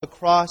the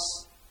cross,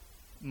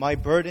 my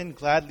burden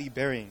gladly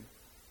bearing,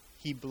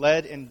 he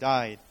bled and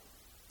died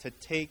to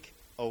take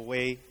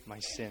away my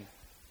sin.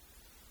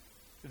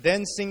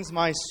 Then sings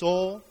my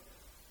soul,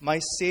 my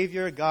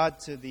Savior God,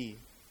 to thee,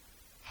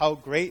 how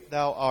great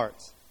thou art,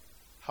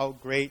 how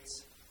great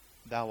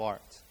thou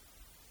art.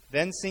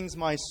 Then sings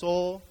my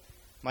soul,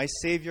 my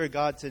Savior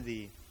God, to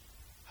thee,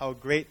 how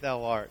great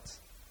thou art,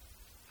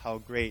 how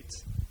great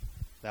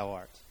thou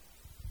art.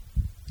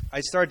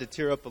 I started to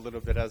tear up a little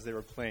bit as they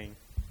were playing.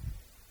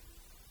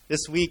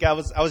 This week I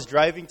was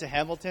driving to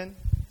Hamilton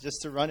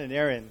just to run an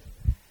errand.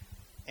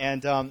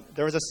 And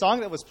there was a song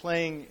that was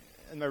playing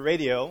in my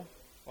radio.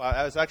 Well,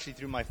 I was actually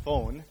through my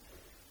phone.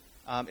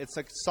 It's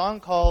a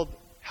song called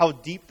How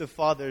Deep the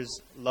Father's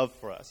Love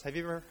for Us. Have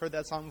you ever heard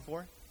that song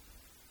before?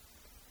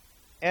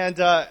 And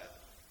I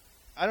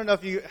don't know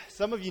if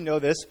some of you know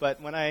this, but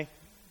when I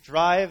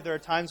drive, there are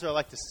times where I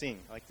like to sing.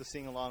 I like to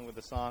sing along with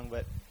the song,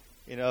 but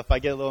if I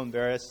get a little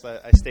embarrassed,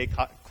 I stay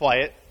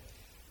quiet.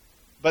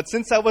 But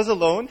since I was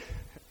alone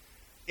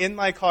in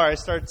my car, I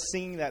started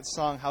singing that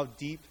song, How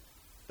Deep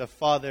the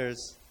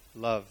Father's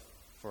Love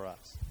for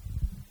Us.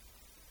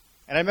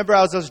 And I remember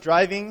as I was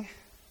driving,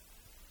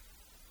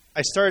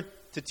 I started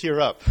to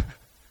tear up.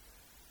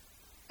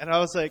 And I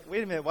was like,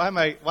 wait a minute, why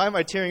am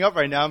I tearing up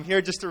right now? I'm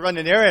here just to run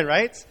an errand,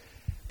 right?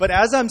 But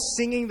as I'm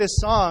singing this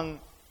song,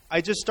 I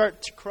just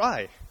start to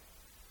cry.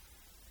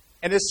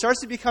 And it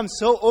starts to become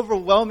so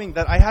overwhelming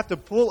that I have to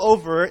pull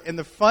over in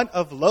the front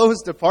of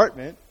Lowe's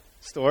department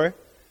store.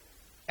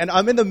 And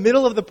I'm in the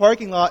middle of the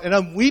parking lot and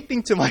I'm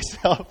weeping to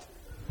myself.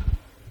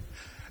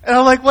 And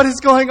I'm like, what is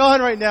going on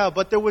right now?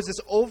 But there was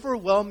this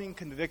overwhelming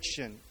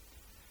conviction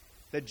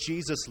that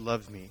Jesus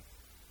loved me.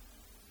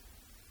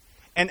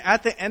 And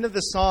at the end of the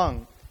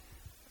song,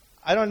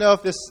 I don't know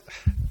if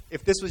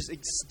this was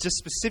just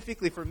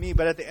specifically for me,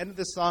 but at the end of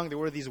the song, there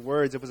were these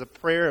words. It was a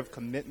prayer of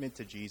commitment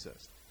to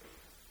Jesus.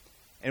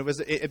 And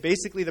it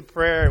basically the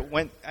prayer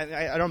went, I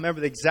don't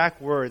remember the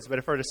exact words, but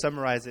if I were to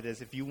summarize it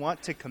is, if you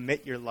want to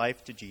commit your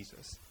life to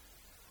Jesus,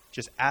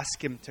 just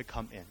ask him to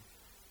come in,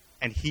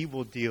 and he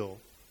will deal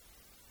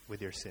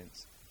with your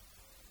sins.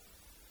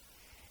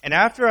 And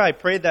after I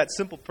prayed that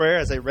simple prayer,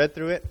 as I read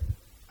through it,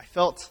 I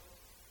felt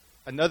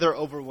another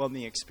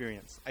overwhelming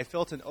experience. I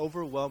felt an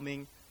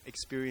overwhelming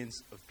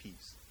experience of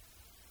peace.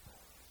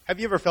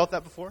 Have you ever felt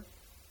that before?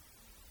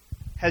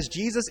 Has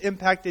Jesus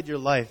impacted your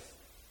life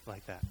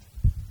like that?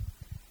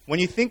 When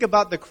you think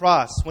about the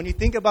cross, when you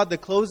think about the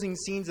closing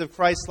scenes of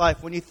Christ's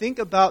life, when you think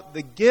about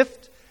the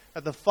gift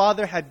that the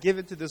Father had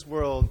given to this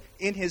world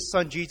in his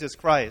Son, Jesus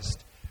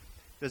Christ,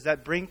 does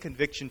that bring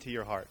conviction to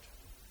your heart?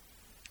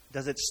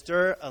 Does it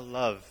stir a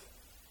love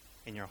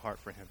in your heart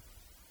for him?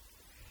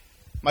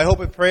 My hope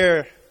and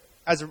prayer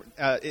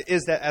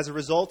is that as a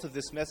result of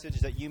this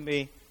message that you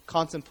may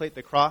contemplate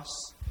the cross,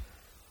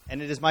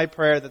 and it is my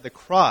prayer that the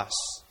cross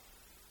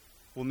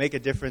will make a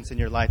difference in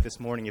your life this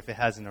morning if it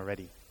hasn't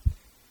already.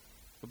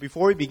 But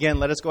before we begin,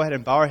 let us go ahead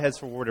and bow our heads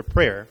for a word of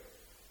prayer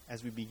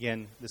as we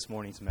begin this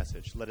morning's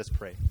message. Let us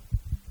pray.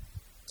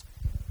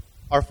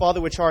 Our Father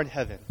which art in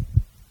heaven,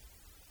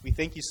 we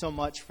thank you so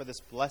much for this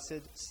blessed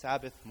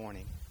Sabbath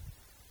morning.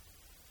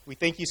 We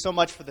thank you so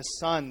much for the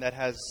sun that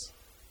has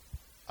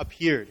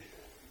appeared.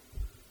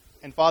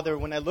 And Father,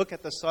 when I look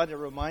at the sun, it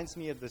reminds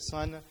me of the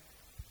Son,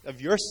 of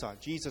your Son,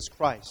 Jesus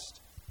Christ.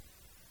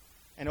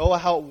 And oh,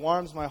 how it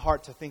warms my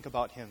heart to think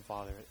about him,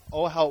 Father.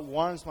 Oh, how it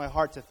warms my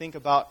heart to think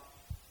about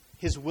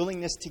his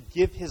willingness to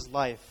give his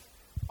life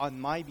on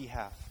my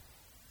behalf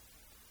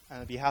and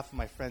on behalf of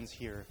my friends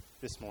here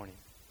this morning.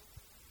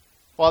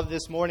 Father,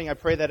 this morning I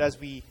pray that as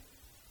we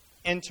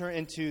enter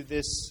into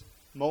this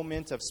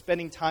moment of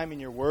spending time in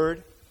your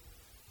word,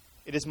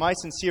 it is my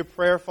sincere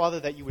prayer, Father,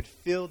 that you would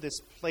fill this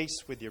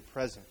place with your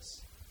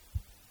presence.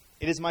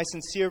 It is my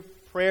sincere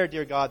prayer,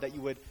 dear God, that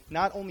you would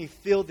not only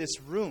fill this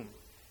room,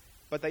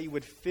 but that you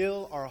would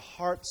fill our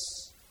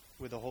hearts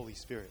with the Holy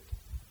Spirit.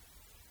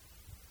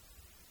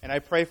 And I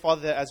pray,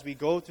 Father, that as we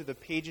go through the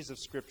pages of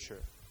Scripture,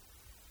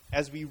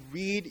 as we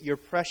read your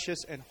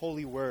precious and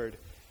holy word,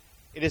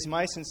 it is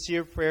my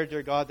sincere prayer,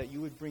 dear God, that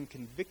you would bring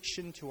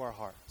conviction to our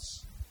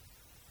hearts.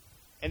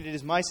 And it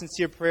is my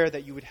sincere prayer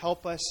that you would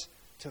help us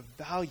to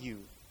value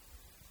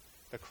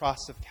the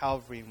cross of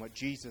Calvary and what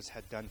Jesus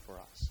had done for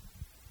us.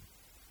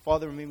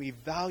 Father, may we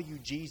value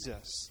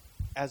Jesus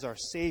as our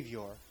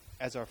Savior,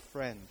 as our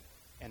friend,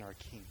 and our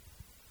King.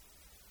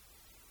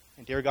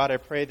 And dear God, I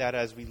pray that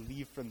as we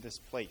leave from this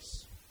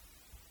place,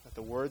 that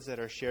the words that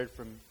are shared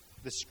from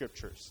the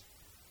Scriptures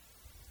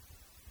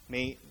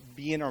may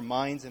be in our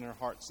minds and our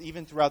hearts,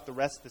 even throughout the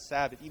rest of the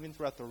Sabbath, even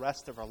throughout the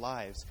rest of our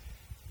lives.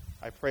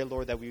 I pray,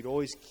 Lord, that we would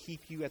always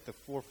keep you at the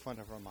forefront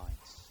of our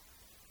minds.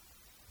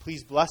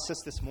 Please bless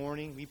us this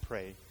morning, we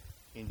pray,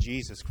 in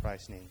Jesus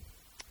Christ's name.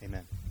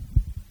 Amen.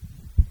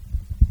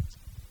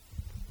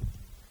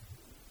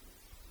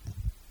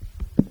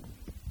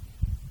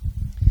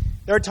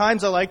 There are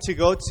times I like to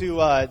go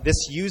to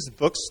this used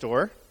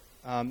bookstore.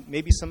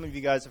 Maybe some of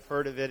you guys have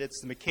heard of it.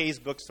 It's the McKay's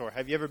bookstore.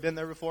 Have you ever been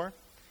there before?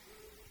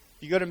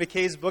 You go to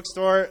McKay's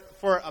bookstore,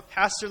 for a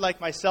pastor like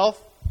myself,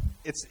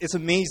 it's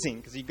amazing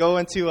because you go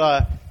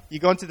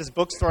into this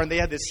bookstore and they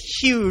have this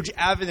huge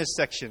Adventist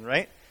section,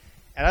 right?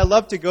 And I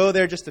love to go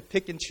there just to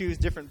pick and choose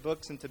different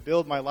books and to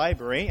build my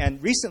library.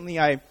 And recently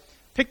I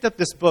picked up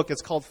this book.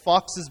 It's called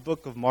Fox's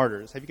Book of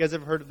Martyrs. Have you guys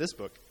ever heard of this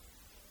book?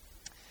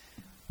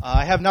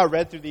 I have not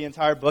read through the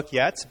entire book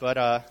yet, but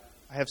I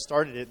have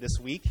started it this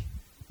week,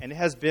 and it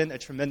has been a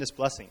tremendous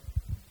blessing.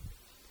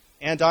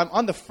 And I'm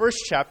on the first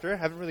chapter. I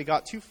haven't really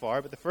got too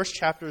far, but the first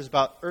chapter is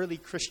about early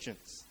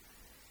Christians.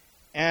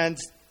 And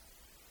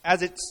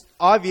as it's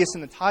obvious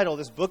in the title,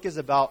 this book is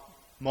about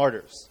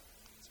martyrs.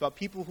 It's about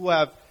people who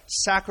have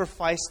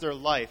sacrificed their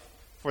life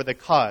for the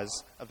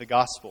cause of the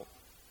gospel.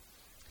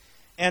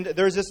 And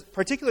there's this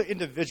particular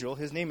individual.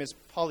 His name is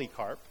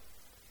Polycarp.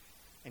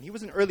 And he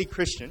was an early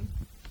Christian.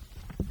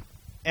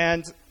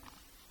 And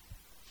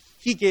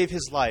he gave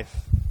his life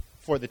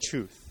for the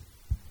truth.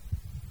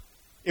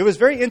 It was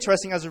very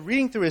interesting. As I was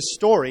reading through his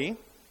story,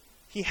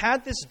 he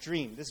had this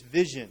dream, this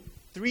vision,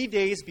 3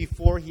 days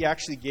before he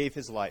actually gave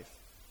his life.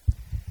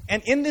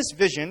 And in this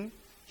vision,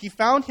 he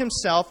found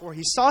himself, or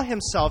he saw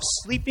himself,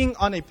 sleeping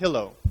on a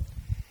pillow.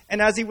 And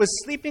as he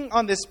was sleeping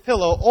on this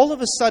pillow, all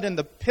of a sudden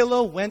the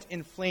pillow went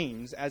in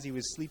flames as he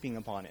was sleeping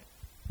upon it.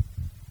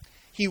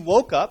 He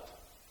woke up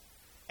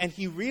and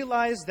he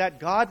realized that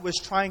God was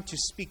trying to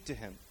speak to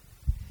him.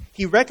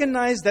 He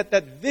recognized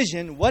that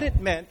vision, what it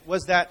meant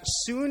was that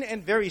soon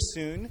and very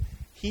soon,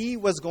 he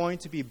was going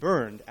to be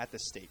burned at the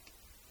stake.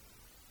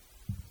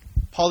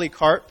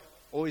 Polycarp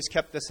always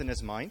kept this in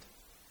his mind.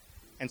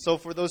 And so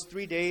for those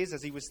 3 days,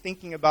 as he was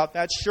thinking about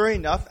that, sure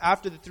enough,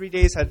 after the 3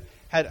 days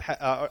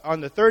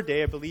on the third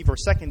day, I believe, or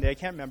second day, I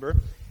can't remember,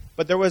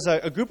 but there was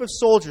a group of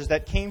soldiers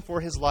that came for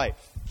his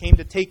life, came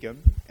to take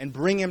him and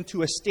bring him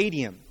to a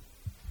stadium.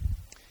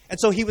 And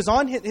so he was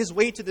on his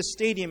way to the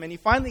stadium, and he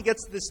finally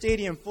gets to the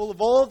stadium full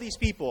of all of these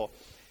people.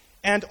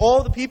 And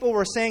all the people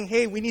were saying,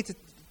 hey, we need to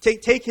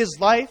take his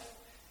life,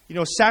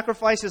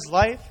 sacrifice his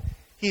life.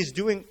 He's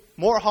doing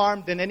more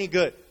harm than any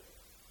good.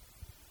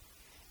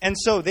 And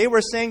so they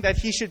were saying that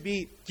he should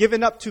be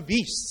given up to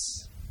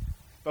beasts.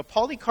 But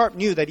Polycarp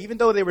knew that even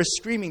though they were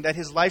screaming that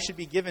his life should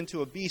be given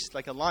to a beast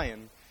like a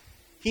lion,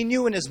 he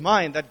knew in his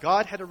mind that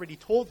God had already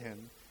told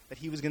him that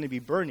he was going to be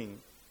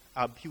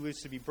he was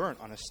to be burnt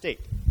on a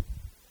stake.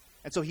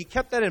 And so he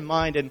kept that in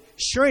mind, and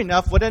sure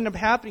enough, what ended up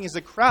happening is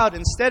the crowd,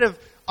 instead of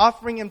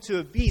offering him to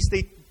a beast,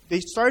 they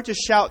started to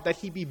shout that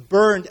he be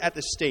burned at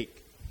the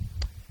stake.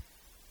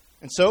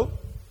 And so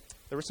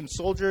there were some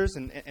soldiers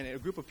and a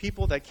group of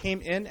people that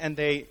came in, and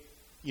they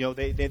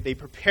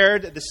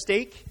prepared the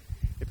stake.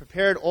 They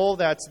prepared all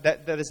that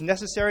is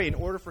necessary in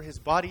order for his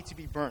body to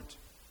be burnt.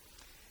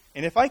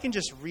 And if I can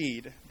just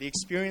read the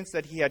experience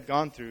that he had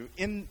gone through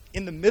in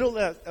the middle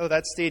of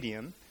that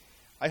stadium,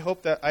 I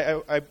hope that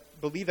I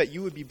believe that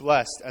you would be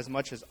blessed as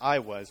much as I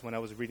was when I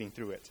was reading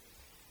through it.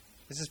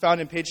 This is found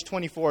in page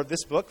 24 of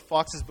this book,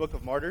 Fox's Book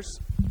of Martyrs.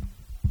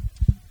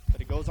 But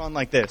it goes on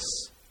like this.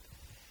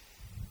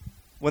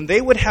 When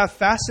they would have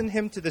fastened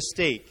him to the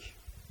stake,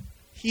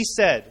 he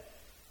said,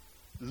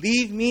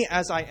 "Leave me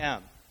as I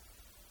am.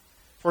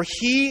 For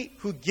he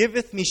who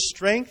giveth me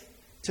strength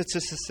to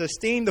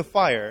sustain the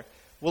fire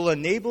will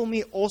enable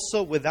me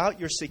also without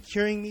your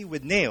securing me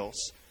with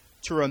nails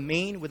to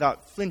remain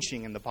without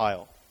flinching in the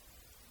pile."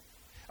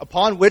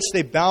 Upon which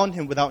they bound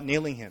him without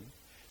nailing him.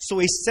 So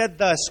he said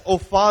thus, "O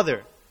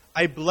Father,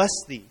 I bless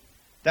thee,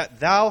 that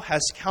thou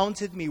hast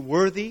counted me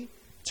worthy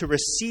to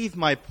receive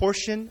my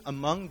portion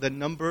among the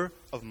number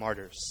of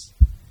martyrs."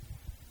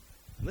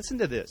 Listen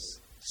to this.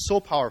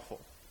 So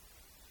powerful.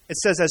 It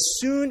says, as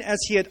soon as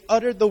he had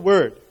uttered the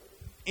word,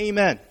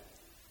 Amen,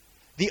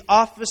 the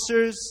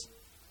officers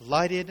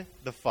lighted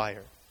the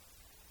fire.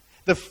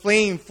 The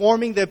flame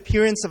forming the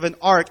appearance of an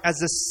ark as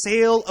the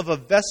sail of a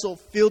vessel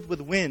filled with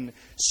wind,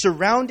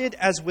 surrounded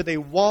as with a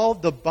wall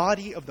the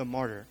body of the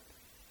martyr,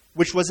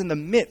 which was in the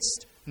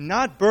midst,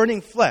 not as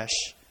burning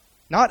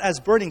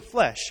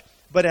flesh,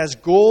 but as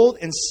gold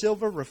and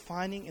silver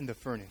refining in the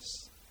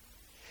furnace.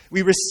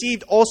 We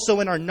received also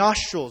in our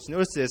nostrils,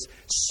 notice this,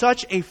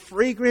 such a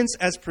fragrance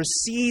as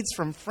proceeds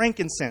from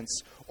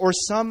frankincense or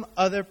some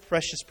other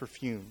precious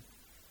perfume.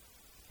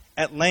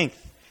 At length,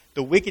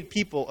 the wicked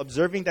people,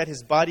 observing that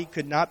his body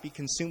could not be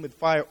consumed with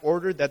fire,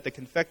 ordered that the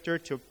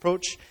confecter to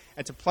approach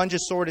and to plunge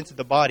his sword into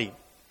the body.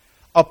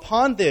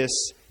 Upon this,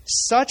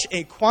 such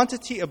a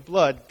quantity of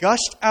blood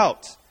gushed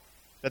out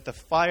that the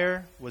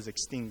fire was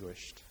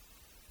extinguished.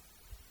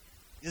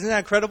 Isn't that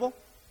incredible?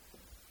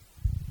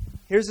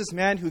 Here's this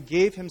man who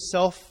gave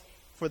himself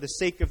for the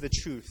sake of the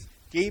truth,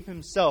 gave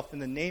himself in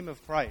the name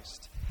of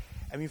Christ.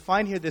 And we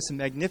find here this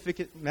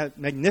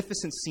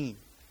magnificent scene.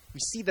 We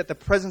see that the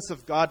presence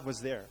of God was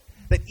there.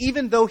 That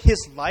even though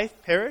his life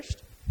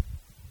perished,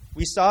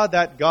 we saw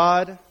that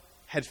God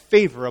had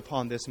favor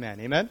upon this man.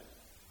 Amen?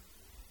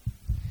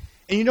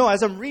 And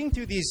as I'm reading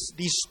through these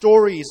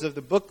stories of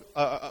the book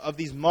of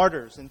these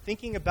martyrs and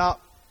thinking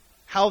about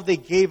how they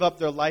gave up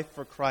their life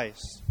for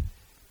Christ,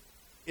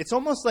 it's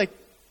almost like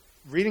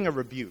reading a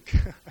rebuke.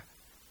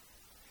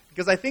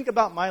 Because I think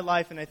about my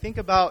life and I think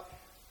about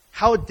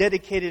how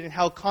dedicated and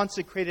how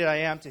consecrated I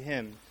am to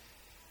Him.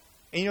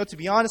 And to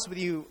be honest with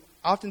you,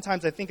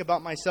 oftentimes I think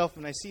about myself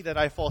and I see that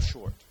I fall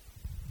short.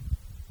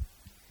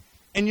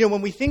 And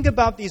when we think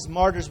about these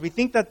martyrs, we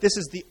think that this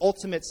is the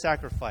ultimate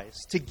sacrifice,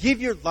 to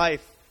give your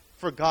life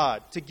for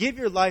God, to give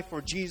your life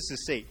for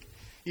Jesus' sake.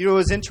 It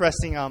was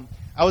interesting.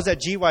 I was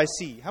at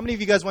GYC. How many of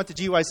you guys went to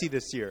GYC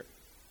this year?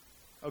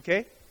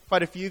 Okay,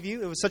 quite a few of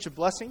you. It was such a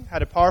blessing.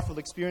 Had a powerful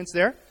experience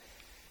there.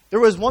 There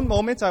was one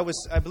moment, I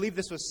believe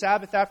this was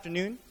Sabbath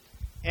afternoon,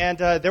 and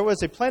there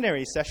was a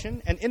plenary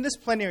session. And in this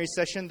plenary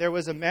session, there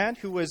was a man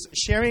who was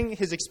sharing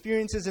his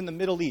experiences in the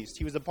Middle East.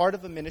 He was a part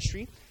of a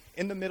ministry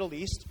in the Middle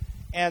East.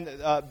 And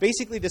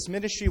basically this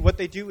ministry, what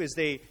they do is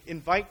they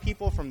invite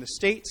people from the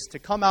States to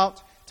come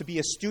out to be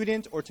a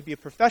student or to be a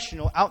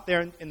professional out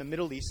there in the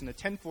Middle East in the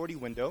 1040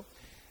 window,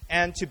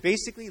 and to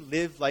basically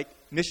live like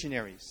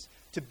missionaries,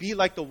 to be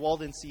like the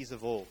Walden Seas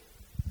of old.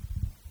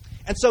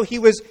 And so he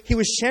was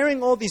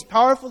sharing all these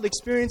powerful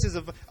experiences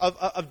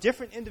of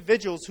different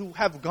individuals who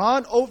have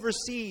gone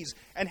overseas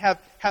and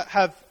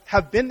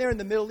have been there in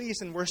the Middle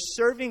East and were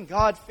serving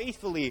God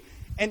faithfully.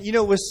 And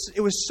it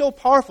was so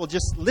powerful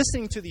just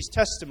listening to these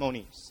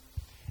testimonies.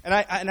 And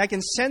I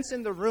can sense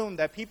in the room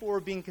that people were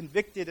being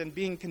convicted and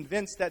being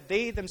convinced that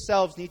they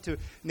themselves need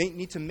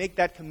to make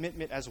that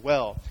commitment as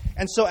well.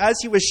 And so as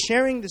he was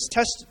sharing these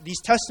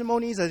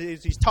testimonies, as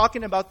he's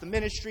talking about the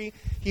ministry,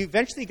 he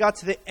eventually got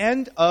to the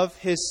end of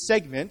his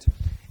segment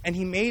and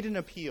he made an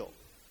appeal.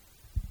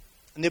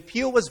 And the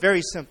appeal was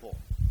very simple,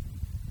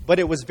 but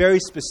it was very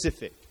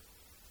specific.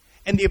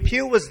 And the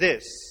appeal was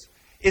this: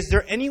 is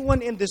there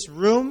anyone in this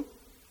room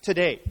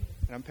today,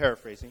 and I'm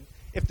paraphrasing,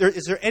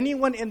 is there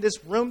anyone in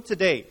this room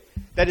today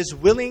that is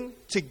willing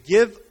to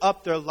give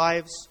up their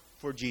lives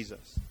for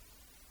Jesus?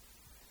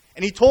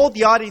 And he told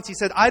the audience, he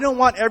said, I don't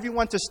want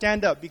everyone to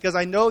stand up because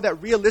I know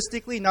that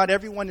realistically not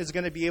everyone is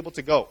going to be able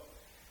to go.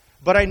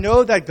 But I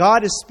know that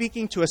God is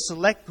speaking to a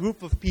select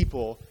group of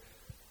people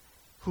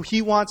who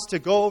He wants to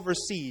go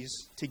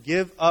overseas to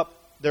give up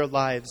their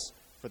lives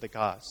for the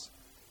cause.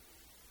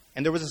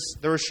 And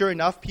there were sure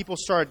enough, people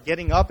started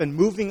getting up and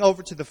moving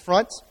over to the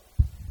front,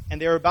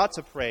 and they were about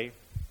to pray.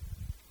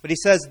 But he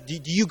says, do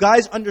you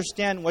guys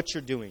understand what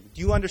you're doing?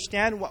 Do you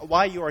understand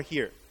why you are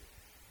here? And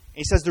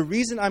he says, the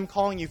reason I'm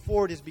calling you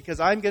forward is because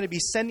I'm going to be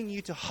sending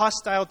you to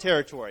hostile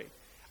territory.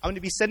 I'm going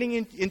to be sending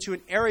you into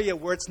an area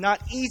where it's not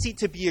easy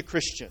to be a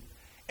Christian.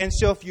 And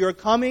so if you're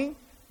coming,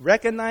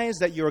 recognize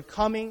that you're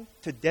coming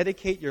to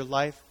dedicate your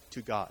life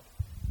to God.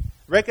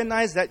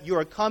 Recognize that you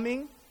are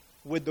coming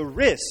with the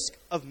risk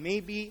of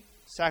maybe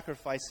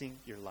sacrificing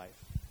your life.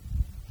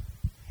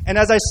 And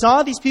as I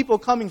saw these people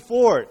coming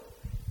forward,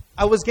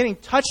 I was getting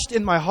touched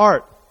in my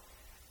heart.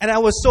 And I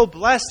was so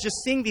blessed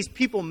just seeing these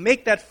people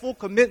make that full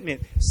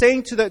commitment,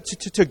 saying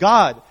to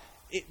God,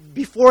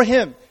 before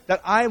Him,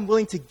 that I am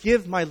willing to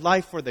give my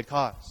life for the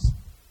cause.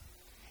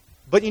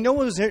 But you know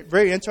what was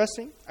very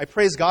interesting? I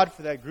praise God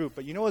for that group.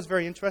 But you know what was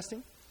very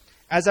interesting?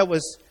 As I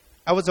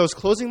was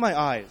closing my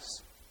eyes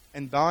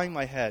and bowing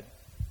my head,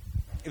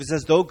 it was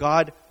as though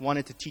God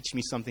wanted to teach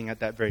me something at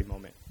that very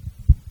moment.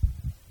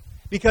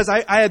 Because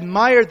I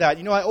admired that.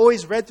 I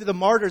always read through the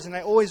martyrs, and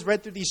I always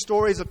read through these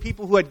stories of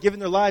people who had given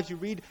their lives. You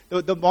read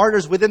the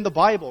martyrs within the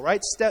Bible, right?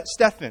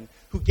 Stephen,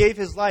 who gave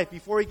his life.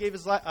 Before he gave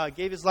his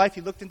life, he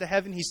looked into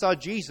heaven. He saw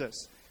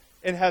Jesus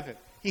in heaven.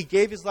 He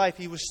gave his life.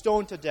 He was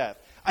stoned to death.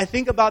 I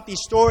think about these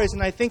stories,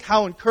 and I think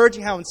how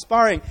encouraging, how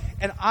inspiring.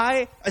 And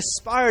I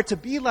aspire to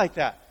be like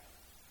that.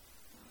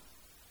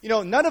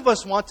 None of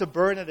us want to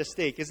burn at a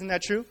stake. Isn't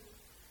that true?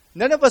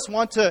 None of us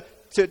want to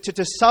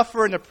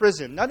suffer in a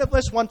prison. None of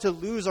us want to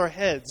lose our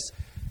heads.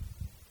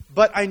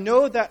 But I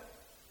know that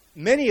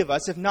many of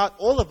us, if not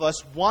all of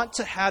us, want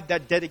to have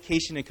that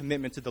dedication and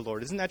commitment to the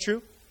Lord. Isn't that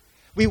true?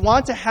 We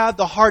want to have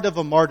the heart of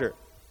a martyr.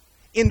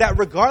 In that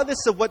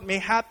regardless of what may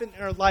happen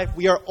in our life,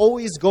 we are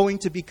always going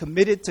to be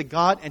committed to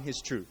God and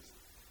His truth.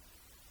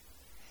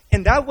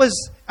 And that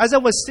was, as I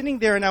was sitting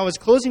there and I was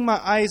closing my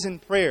eyes in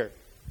prayer,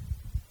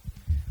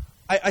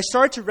 I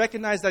started to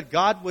recognize that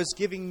God was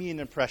giving me an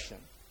impression.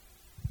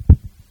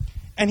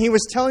 And He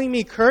was telling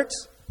me, Kurt,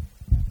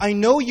 I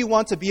know you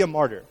want to be a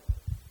martyr.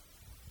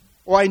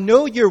 Or I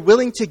know you're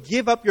willing to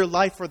give up your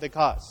life for the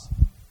cause.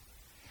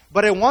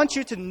 But I want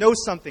you to know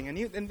something.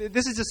 And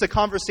this is just a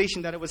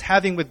conversation that I was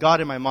having with God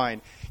in my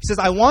mind. He says,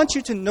 I want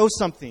you to know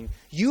something.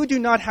 You do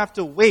not have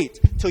to wait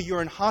till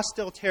you're in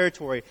hostile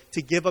territory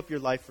to give up your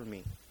life for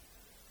me.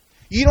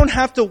 You don't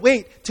have to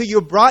wait till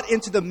you're brought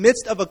into the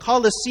midst of a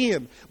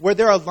coliseum where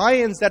there are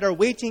lions that are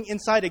waiting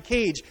inside a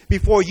cage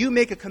before you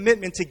make a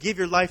commitment to give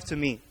your life to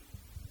me.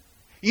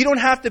 You don't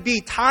have to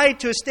be tied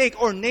to a stake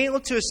or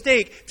nailed to a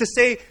stake to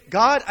say,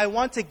 God, I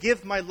want to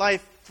give my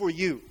life for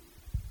you.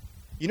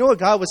 You know what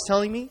God was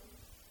telling me?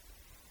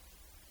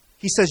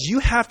 He says, you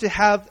have to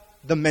have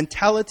the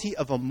mentality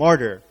of a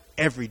martyr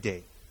every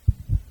day.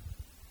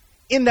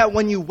 In that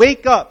when you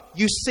wake up,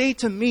 you say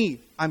to me,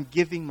 I'm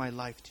giving my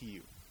life to you.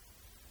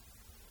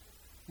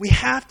 We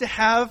have to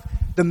have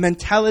the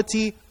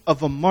mentality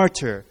of a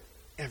martyr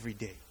every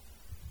day.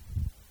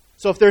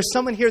 So if there's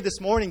someone here this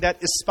morning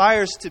that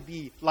aspires to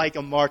be like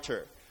a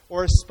martyr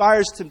or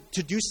aspires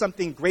to do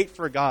something great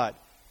for God,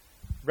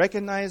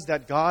 recognize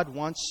that God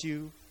wants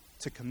you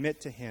to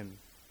commit to Him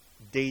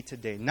day to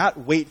day, not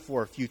wait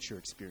for a future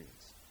experience.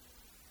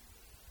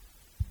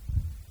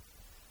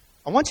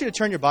 I want you to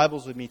turn your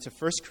Bibles with me to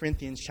 1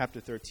 Corinthians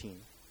chapter 13.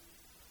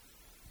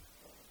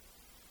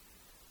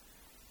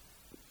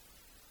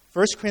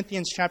 1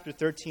 Corinthians chapter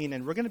 13,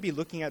 and we're going to be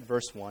looking at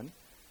verse 1.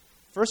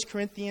 1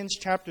 Corinthians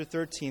chapter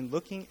 13,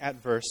 looking at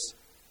verse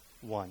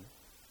 1.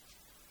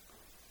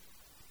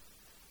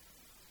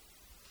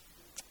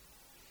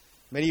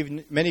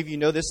 Many of you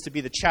know this to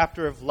be the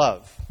chapter of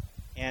love.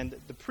 And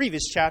the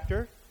previous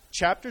chapter,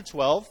 chapter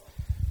 12,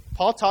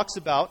 Paul talks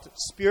about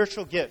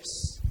spiritual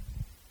gifts.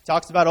 He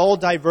talks about all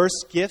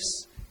diverse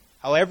gifts,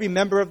 how every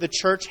member of the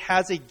church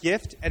has a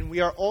gift, and we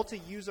are all to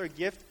use our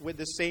gift with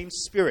the same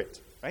spirit,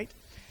 right?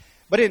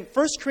 But in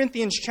 1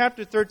 Corinthians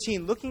chapter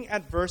 13, looking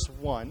at verse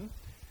 1,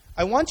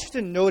 I want you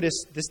to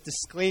notice this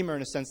disclaimer,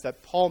 in a sense,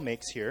 that Paul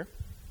makes here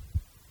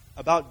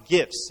about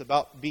gifts,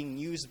 about being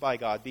used by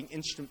God, being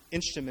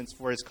instruments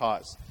for His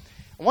cause.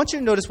 I want you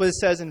to notice what it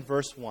says in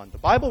verse 1. The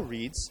Bible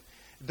reads,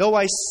 "Though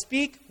I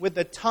speak with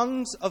the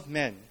tongues of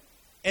men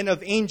and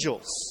of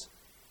angels,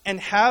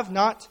 and have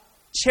not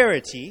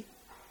charity,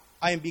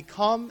 I am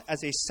become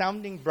as a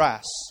sounding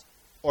brass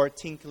or a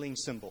tinkling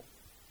cymbal."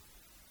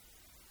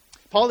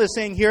 Paul is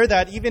saying here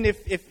that even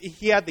if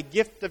he had the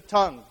gift of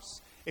tongues,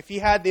 if he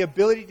had the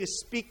ability to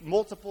speak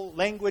multiple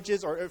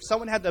languages, or if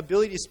someone had the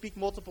ability to speak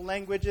multiple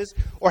languages,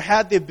 or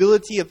had the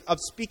ability of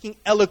speaking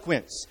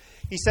eloquence,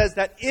 he says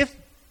that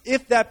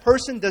if that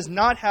person does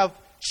not have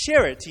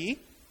charity,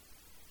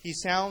 he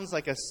sounds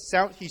like a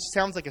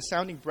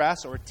sounding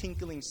brass or a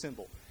tinkling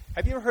cymbal.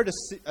 Have you ever heard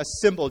a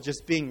cymbal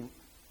just being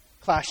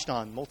clashed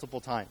on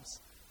multiple times?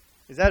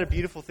 Is that a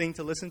beautiful thing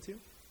to listen to?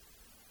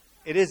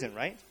 It isn't,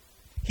 right?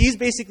 He's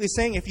basically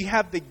saying if you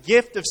have the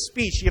gift of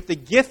speech, you have the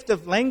gift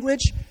of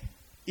language,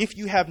 if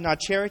you have not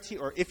charity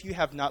or if you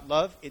have not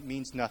love, it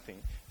means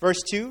nothing. Verse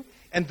 2,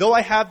 "And though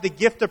I have the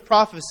gift of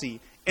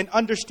prophecy and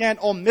understand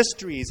all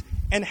mysteries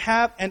and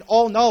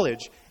all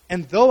knowledge,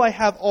 and though I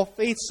have all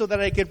faith so that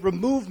I could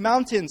remove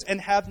mountains and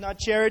have not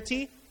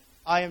charity,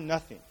 I am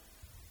nothing."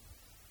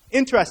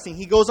 Interesting,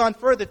 he goes on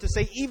further to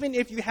say, even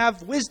if you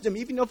have wisdom,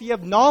 even if you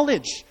have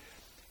knowledge,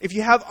 if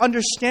you have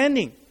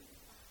understanding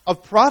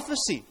of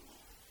prophecy,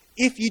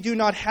 if you do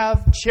not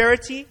have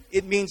charity,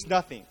 it means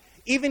nothing.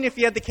 Even if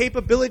you had the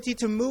capability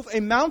to move a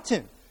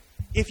mountain,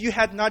 if you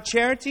had not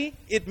charity,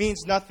 it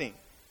means nothing.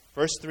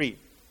 Verse 3,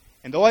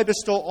 "And though I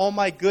bestow all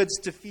my goods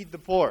to feed the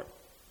poor,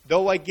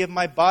 though I give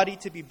my body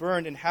to be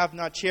burned and have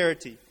not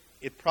charity,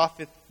 it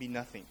profiteth me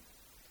nothing."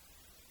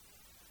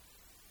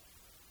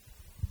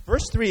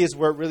 Verse 3 is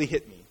where it really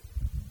hit me.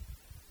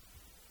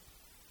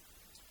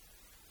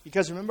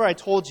 Because remember I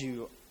told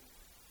you,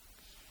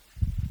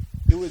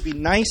 it would be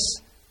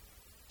nice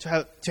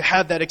to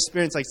have that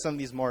experience like some of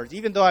these martyrs.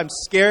 Even though I'm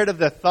scared of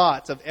the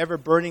thought of ever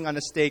burning on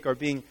a stake or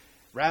being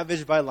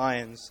ravaged by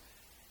lions,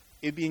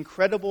 it would be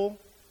incredible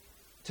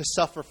to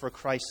suffer for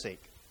Christ's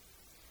sake.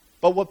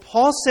 But what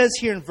Paul says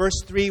here in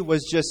verse 3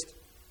 was just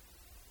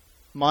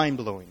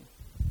mind-blowing.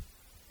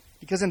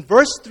 Because in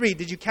verse 3,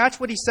 did you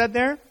catch what he said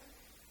there?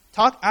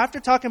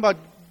 After talking about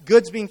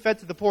goods being fed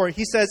to the poor,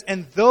 he says,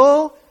 "And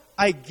though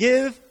I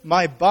give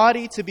my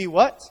body to be"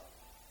 what?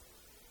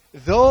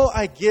 "Though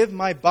I give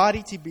my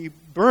body to be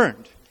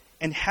burned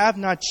and have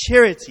not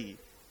charity,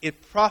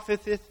 it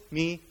profiteth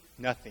me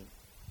nothing."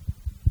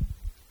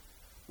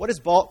 What is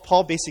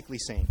Paul basically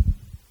saying?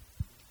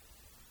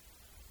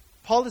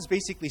 Paul is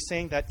basically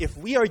saying that if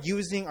we are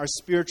using our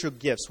spiritual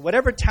gifts,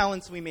 whatever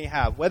talents we may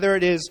have, whether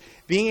it is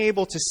being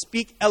able to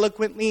speak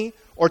eloquently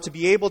or to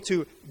be able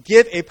to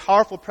give a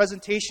powerful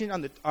presentation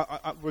on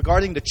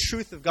regarding the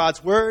truth of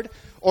God's word,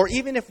 or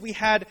even if we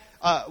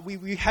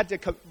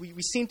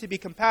seem to be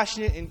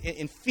compassionate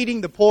in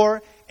feeding the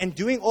poor and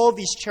doing all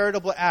these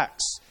charitable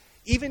acts,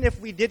 even if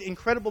we did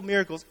incredible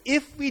miracles,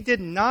 if we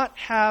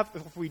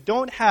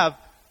don't have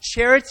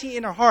charity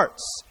in our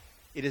hearts,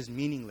 it is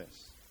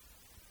meaningless.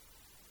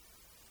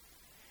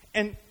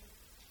 And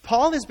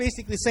Paul is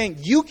basically saying,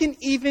 you can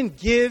even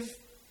give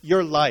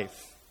your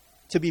life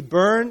to be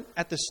burned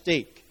at the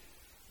stake,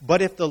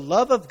 but if the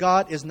love of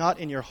God is not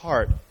in your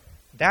heart,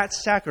 that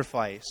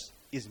sacrifice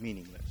is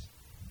meaningless.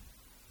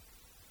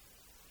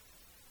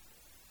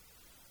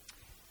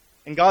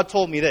 And God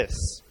told me this.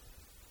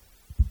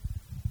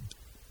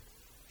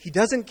 He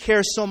doesn't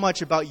care so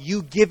much about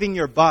you giving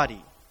your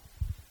body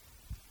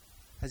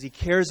as He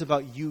cares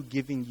about you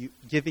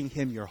giving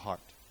Him your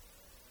heart.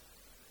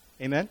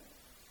 Amen?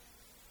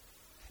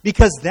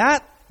 Because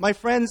that, my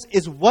friends,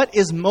 is what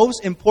is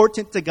most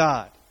important to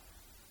God.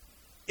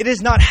 It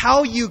is not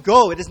how you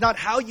go. It is not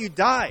how you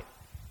die.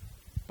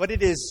 But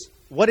it is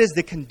what is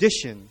the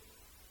condition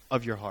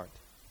of your heart.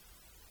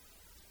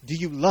 Do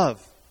you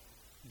love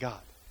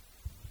God?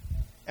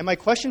 And my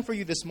question for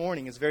you this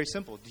morning is very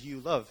simple. Do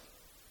you love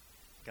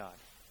God?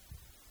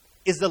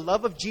 Is the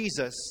love of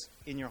Jesus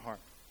in your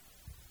heart?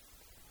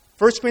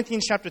 1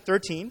 Corinthians chapter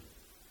 13.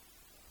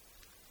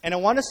 And I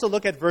want us to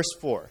look at verse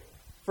 4.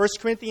 1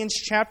 Corinthians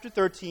chapter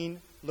 13,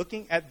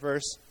 looking at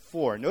verse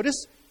 4.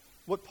 Notice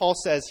what Paul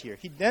says here.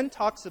 He then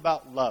talks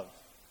about love,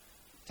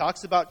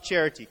 talks about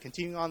charity,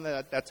 continuing on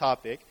that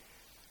topic,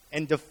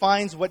 and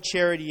defines what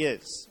charity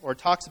is, or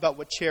talks about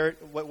what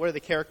are the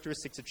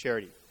characteristics of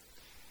charity.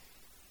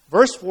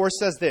 Verse 4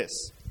 says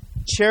this,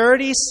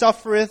 charity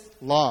suffereth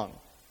long,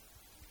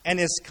 and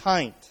is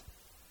kind.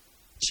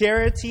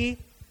 Charity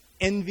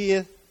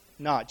envieth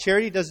not.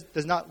 Charity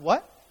does not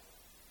what?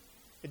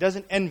 It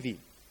doesn't envy.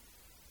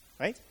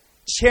 Right?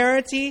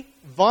 Charity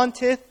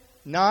vaunteth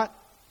not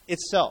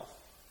itself.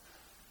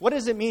 What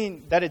does it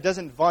mean that it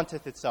doesn't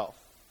vaunteth itself?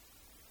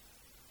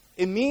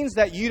 It means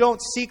that you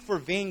don't seek for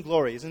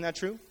vainglory. Isn't that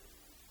true?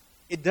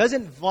 It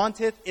doesn't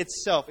vaunteth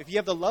itself. If you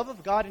have the love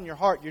of God in your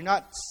heart, you're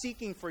not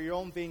seeking for your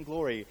own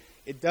vainglory.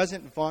 It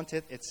doesn't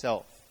vaunteth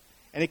itself.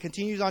 And it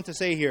continues on to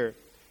say here,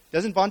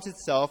 doesn't vaunt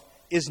itself,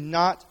 is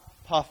not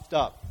puffed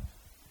up.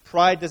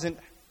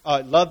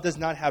 Love does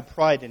not have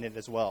pride in it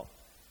as well.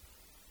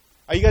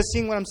 Are you guys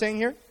seeing what I'm saying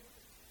here?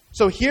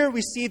 So here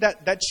we see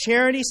that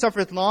charity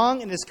suffereth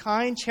long and is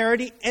kind.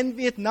 Charity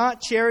envieth not.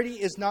 Charity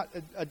is not.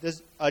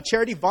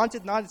 Charity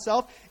vaunteth not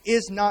itself.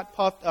 Is not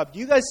puffed up. Do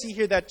you guys see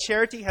here that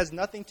charity has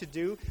nothing to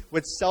do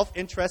with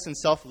self-interest and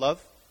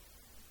self-love?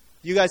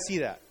 Do you guys see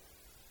that?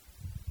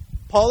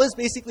 Paul is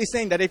basically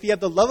saying that if you have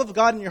the love of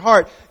God in your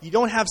heart, you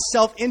don't have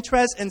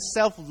self-interest and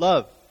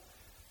self-love.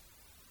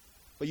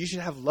 But you should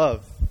have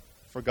love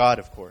for God,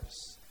 of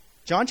course.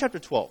 John chapter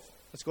 12.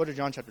 Let's go to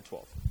John chapter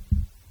 12.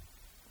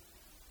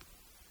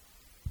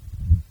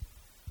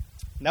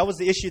 And that was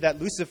the issue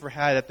that Lucifer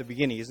had at the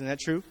beginning. Isn't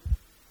that true?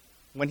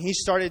 When he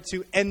started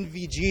to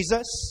envy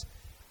Jesus,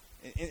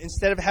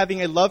 instead of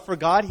having a love for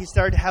God, he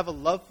started to have a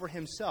love for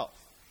himself.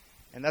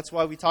 And that's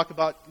why we talk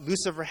about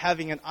Lucifer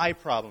having an I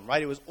problem,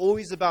 right? It was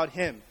always about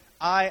him.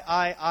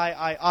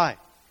 I.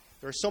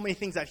 There are so many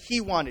things that he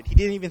wanted. He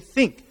didn't even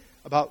think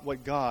about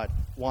what God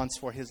wants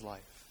for his life.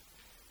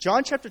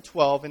 John chapter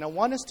 12, and I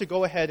want us to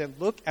go ahead and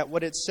look at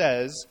what it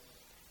says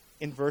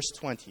in verse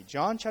 20.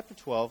 John chapter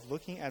 12,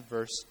 looking at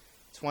verse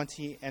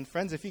 20. And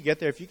friends, if you get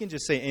there, if you can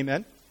just say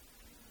amen.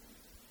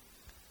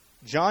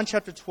 John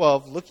chapter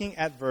 12, looking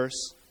at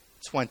verse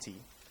 20.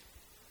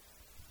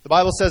 The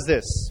Bible says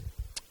this,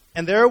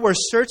 and there were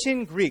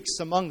certain Greeks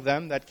among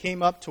them that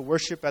came up to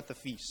worship at the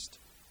feast.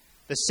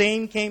 The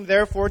same came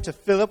therefore to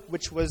Philip,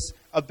 which was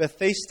of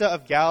Bethsaida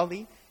of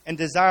Galilee, and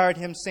desired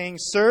him, saying,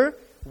 Sir,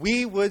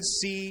 we would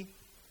see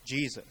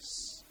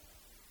Jesus.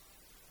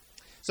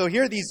 So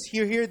here these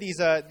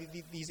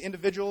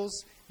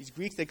individuals, these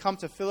Greeks, they come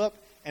to Philip,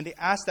 and they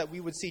ask that we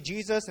would see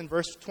Jesus. In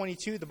verse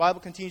 22, the Bible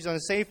continues on to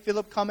say,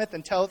 Philip cometh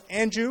and telleth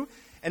Andrew.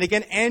 And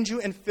again, Andrew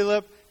and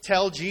Philip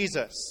tell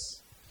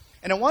Jesus.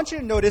 And I want you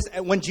to notice,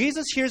 when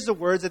Jesus hears the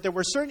words that there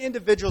were certain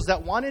individuals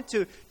that wanted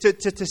to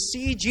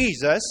see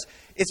Jesus,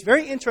 it's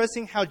very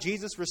interesting how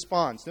Jesus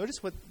responds. Notice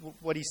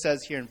what he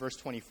says here in verse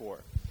 24.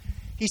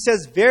 He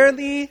says, verse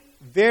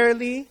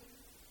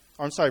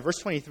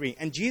 23.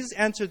 And Jesus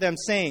answered them,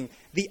 saying,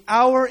 the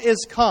hour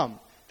is come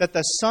that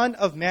the Son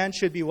of Man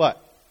should be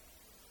what?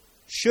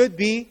 Should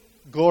be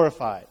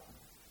glorified.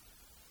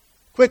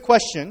 Quick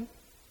question,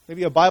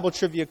 maybe a Bible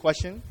trivia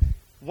question.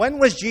 When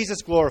was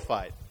Jesus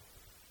glorified?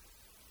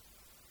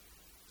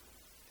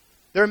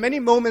 There are many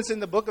moments in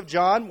the book of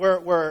John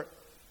where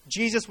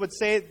Jesus would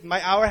say,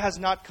 my hour has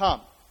not come,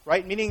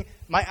 right? Meaning,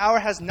 my hour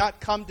has not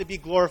come to be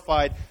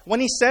glorified. When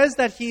he says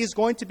that he is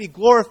going to be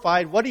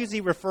glorified, what is he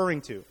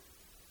referring to?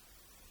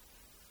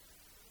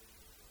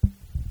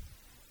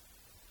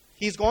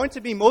 He's going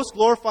to be most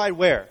glorified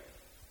where?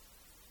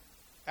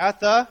 At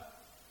the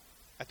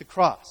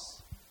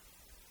cross.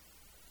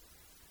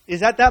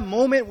 Is at that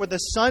moment where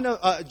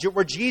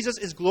where Jesus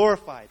is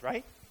glorified,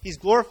 right? He's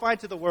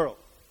glorified to the world.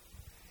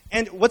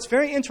 And what's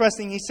very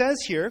interesting, he says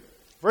here,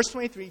 verse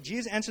 23,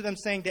 Jesus answered them,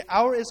 saying, the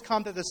hour is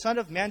come that the Son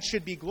of Man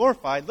should be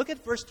glorified. Look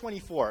at verse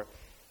 24.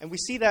 And we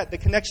see that the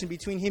connection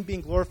between him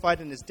being glorified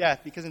and his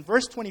death. Because in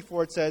verse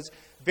 24 it says,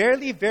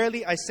 verily,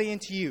 verily, I say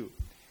unto you,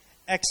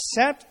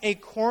 except a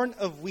corn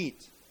of wheat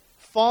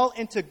fall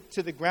into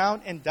the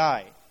ground and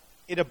die,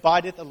 it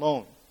abideth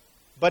alone.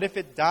 But if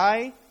it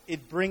die,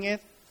 it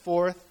bringeth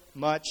forth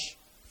much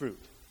fruit.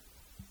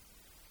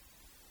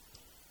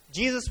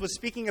 Jesus was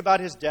speaking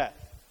about his death.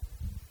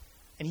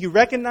 And he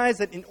recognized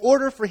that in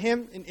order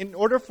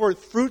for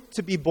fruit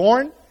to be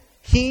born,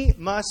 he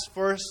must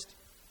first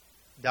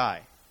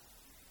die.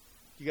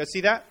 You guys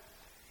see that?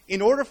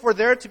 In order for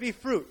there to be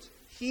fruit,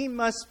 he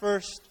must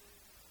first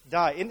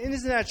die. And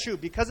isn't that true?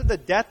 Because of the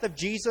death of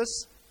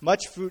Jesus,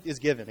 much fruit is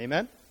given.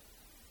 Amen?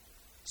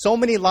 So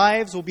many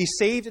lives will be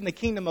saved in the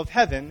kingdom of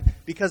heaven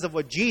because of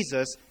what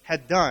Jesus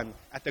had done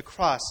at the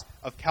cross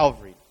of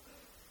Calvary.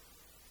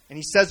 And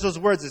he says those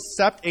words,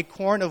 except a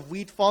corn of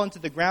wheat fall into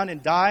the ground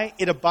and die,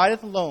 it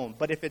abideth alone.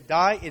 But if it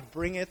die, it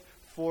bringeth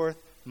forth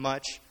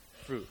much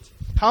fruit.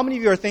 How many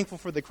of you are thankful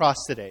for the cross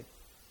today?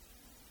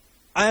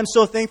 I am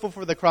so thankful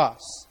for the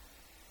cross.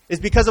 It's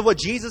because of what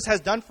Jesus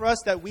has done for us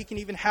that we can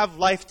even have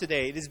life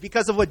today. It is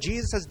because of what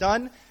Jesus has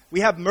done,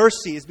 we have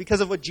mercy. It's because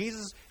of what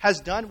Jesus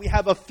has done, we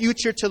have a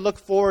future to look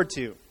forward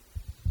to.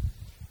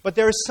 But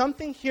there is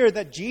something here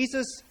that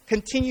Jesus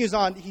continues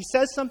on. He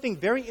says something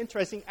very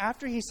interesting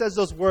after he says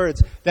those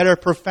words that are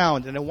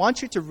profound. And I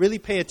want you to really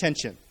pay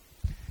attention.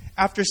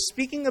 After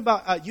speaking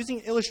about, using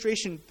an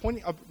illustration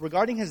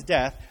regarding his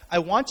death, I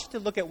want you to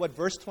look at what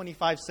verse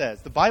 25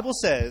 says. The Bible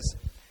says,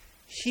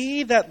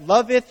 he that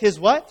loveth his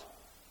what?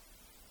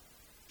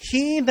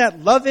 He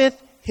that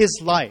loveth his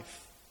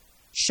life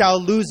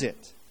shall lose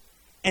it.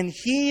 And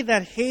he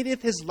that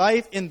hateth his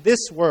life in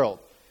this world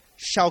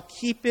shall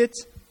keep it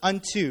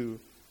unto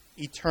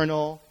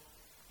eternal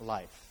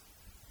life.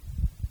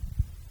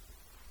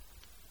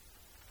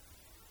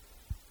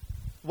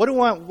 What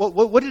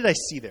did I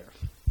see there?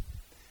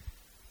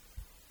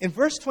 In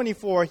verse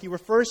 24, he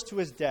refers to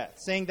his death,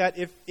 saying that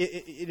if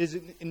it is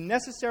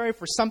necessary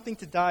for something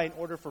to die in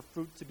order for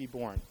fruit to be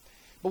born.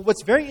 But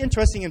what's very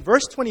interesting, in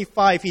verse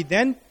 25, he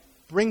then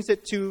brings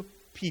it to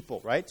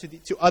people, right?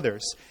 To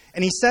others.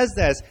 And he says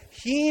this,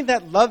 he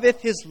that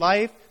loveth his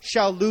life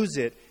shall lose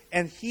it,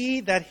 and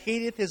he that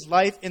hateth his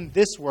life in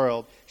this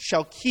world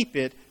shall keep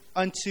it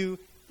unto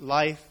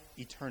life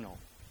eternal.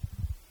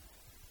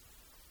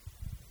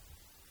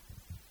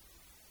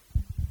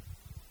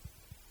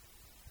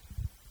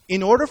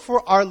 In order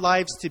for our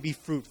lives to be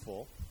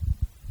fruitful,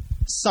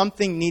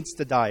 something needs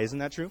to die. Isn't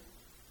that true?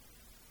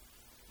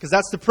 Because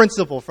that's the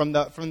principle from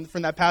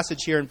that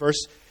passage here in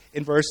verse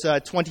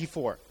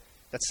 24.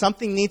 That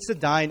something needs to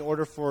die in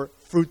order for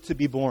fruit to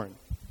be born.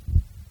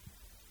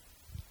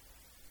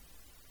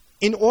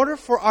 In order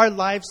for our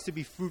lives to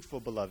be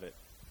fruitful, beloved,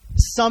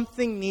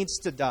 something needs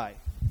to die.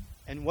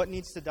 And what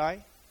needs to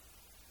die?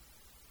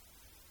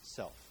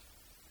 Self.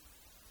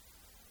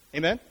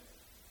 Amen?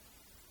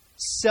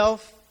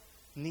 Self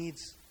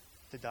needs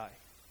to die.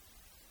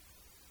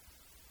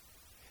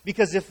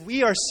 Because if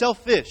we are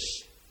selfish,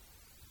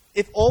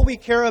 if all we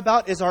care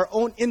about is our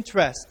own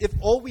interest, if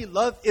all we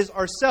love is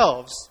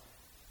ourselves,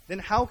 then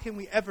how can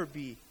we ever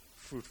be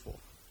fruitful?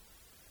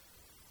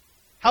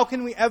 How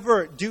can we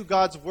ever do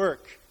God's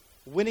work,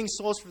 winning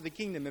souls for the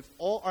kingdom, if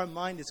all our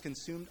mind is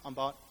consumed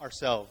about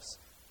ourselves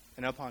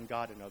and upon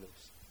God and others?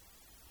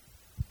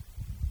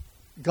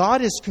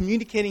 God is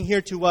communicating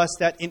here to us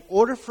that in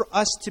order for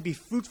us to be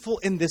fruitful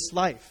in this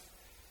life,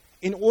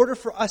 in order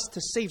for us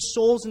to save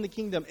souls in the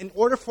kingdom, in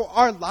order for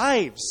our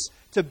lives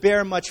to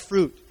bear much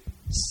fruit,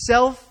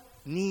 self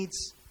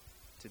needs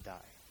to die.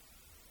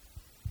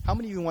 How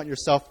many of you want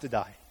yourself to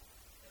die?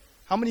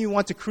 How many of you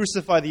want to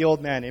crucify the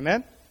old man?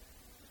 Amen?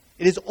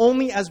 It is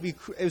only as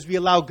we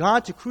allow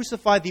God to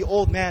crucify the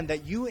old man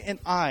that you and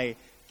I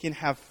can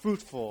have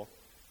fruitful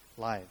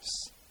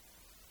lives.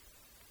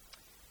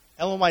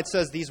 Ellen White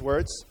says these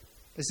words.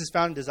 This is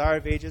found in Desire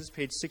of Ages,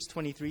 page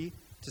 623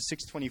 to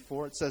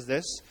 624. It says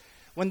this,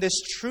 with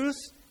this truth,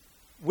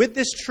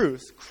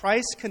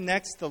 Christ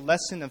connects the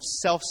lesson of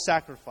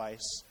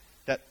self-sacrifice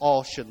that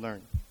all should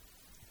learn.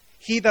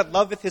 He that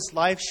loveth his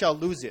life shall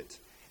lose it,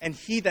 and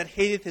he that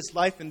hateth his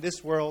life in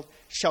this world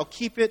shall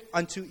keep it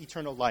unto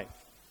eternal life.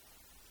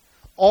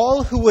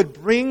 All who would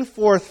bring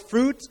forth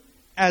fruit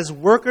as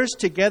workers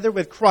together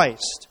with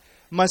Christ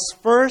must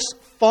first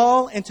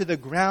fall into the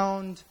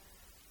ground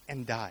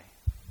and die.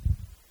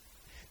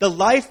 The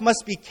life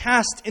must be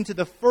cast into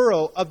the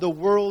furrow of the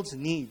world's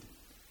need.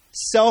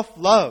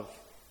 Self-love,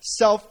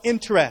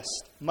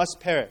 self-interest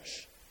must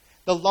perish.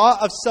 The law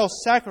of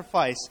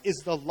self-sacrifice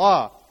is the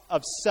law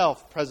of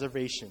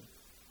self-preservation.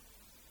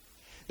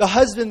 The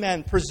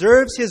husbandman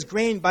preserves his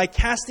grain by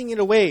casting it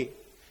away.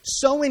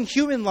 So in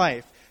human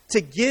life,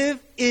 to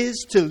give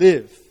is to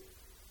live.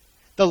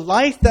 The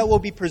life that will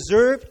be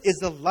preserved is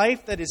the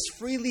life that is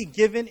freely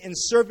given in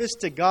service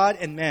to God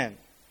and man.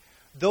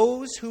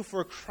 Those who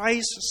for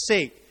Christ's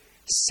sake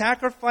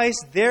sacrifice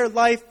their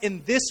life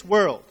in this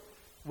world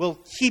will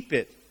keep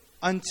it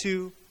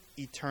unto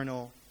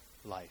eternal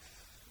life.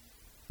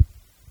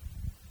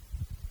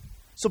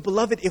 So,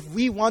 beloved, if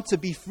we want to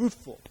be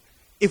fruitful,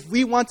 if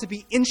we want to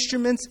be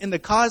instruments in the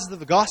cause of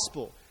the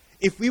gospel,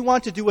 if we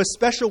want to do a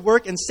special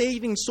work in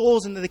saving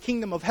souls into the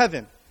kingdom of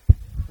heaven,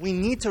 we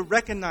need to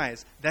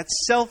recognize that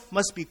self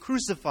must be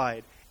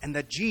crucified and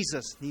that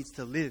Jesus needs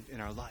to live in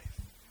our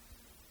life.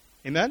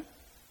 Amen?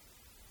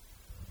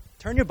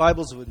 Turn your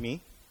Bibles with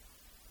me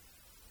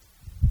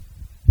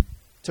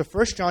to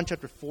 1 John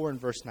chapter 4 and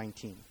verse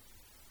 19.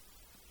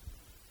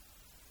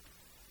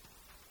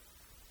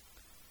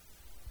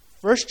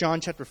 1 John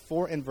chapter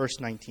 4 and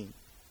verse 19.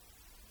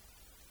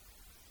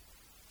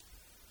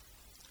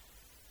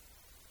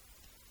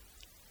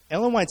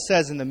 Ellen White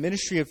says in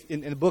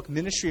the book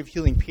Ministry of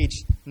Healing,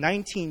 page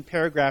 19,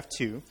 paragraph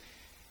 2,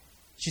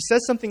 she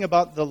says something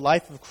about the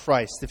life of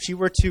Christ. If she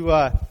were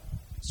to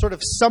sort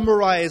of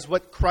summarize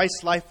what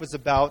Christ's life was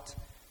about,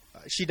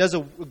 she does a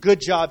good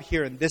job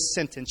here in this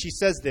sentence. She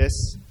says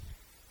this,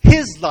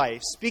 his life,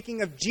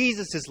 speaking of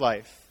Jesus'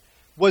 life,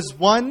 was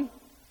one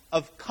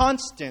of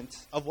constant,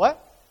 of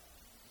what?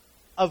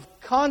 Of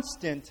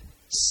constant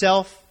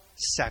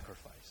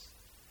self-sacrifice.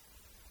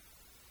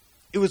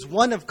 It was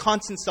one of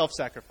constant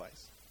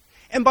self-sacrifice.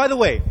 And by the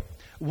way,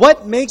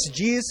 what makes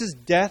Jesus'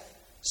 death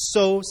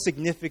so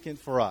significant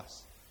for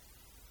us?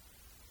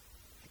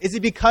 Is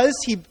it because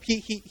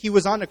he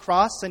was on the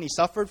cross and he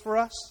suffered for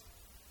us?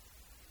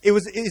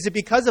 Is it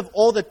because of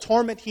all the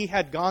torment he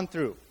had gone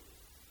through?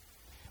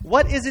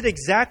 What is it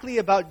exactly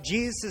about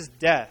Jesus'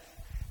 death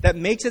that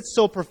makes it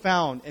so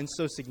profound and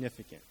so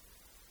significant?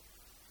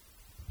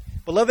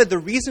 Beloved, the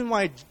reason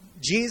why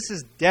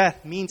Jesus'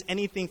 death means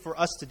anything for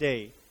us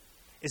today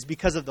is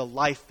because of the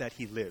life that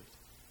he lived.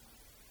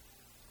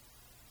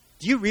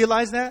 Do you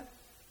realize that?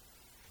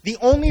 The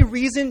only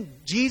reason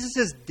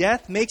Jesus'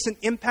 death makes an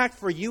impact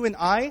for you and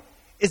I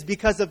is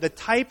because of the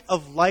type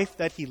of life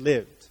that he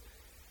lived.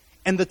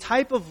 And the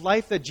type of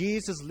life that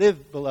Jesus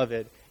lived,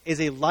 beloved, is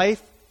a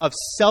life of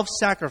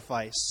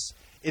self-sacrifice.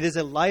 It is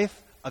a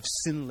life of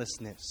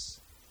sinlessness.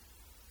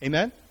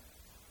 Amen?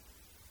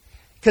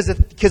 Because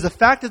the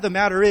fact of the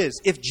matter is,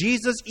 if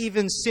Jesus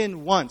even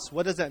sinned once,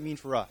 what does that mean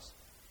for us?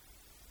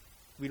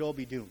 We'd all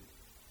be doomed.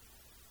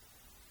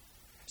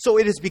 So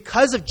it is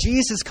because of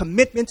Jesus'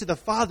 commitment to the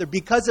Father,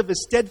 because of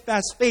his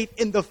steadfast faith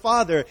in the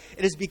Father,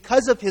 it is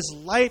because of his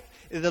life,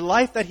 the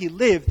life that he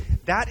lived,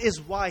 that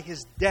is why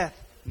his death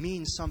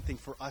means something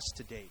for us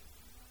today.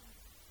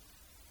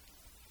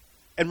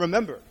 And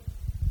remember,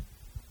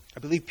 I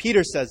believe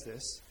Peter says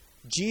this,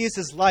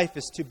 Jesus' life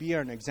is to be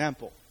an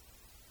example.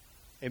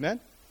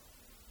 Amen?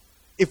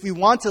 If we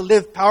want to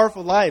live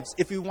powerful lives,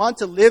 if we want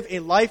to live a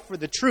life for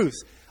the truth,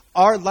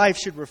 our life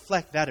should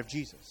reflect that of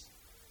Jesus.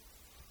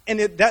 And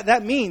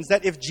that means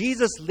that if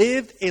Jesus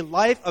lived a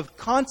life of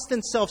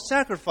constant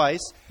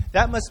self-sacrifice,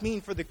 that must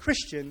mean for the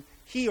Christian,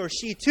 he or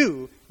she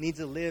too needs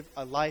to live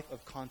a life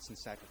of constant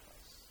sacrifice.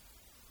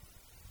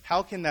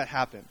 How can that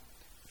happen?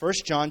 1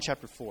 John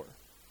chapter 4.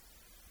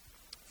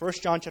 1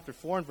 John chapter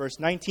 4 and verse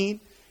 19.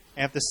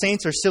 And if the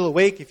saints are still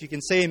awake, if you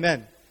can say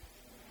amen.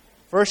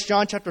 1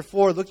 John chapter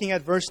 4, looking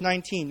at verse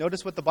 19.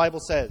 Notice what the Bible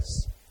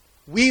says.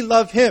 We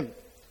love him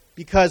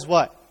because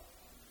what?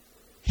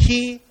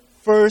 He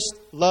first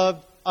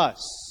loved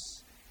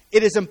us.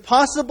 It is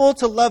impossible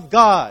to love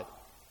God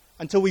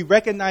until we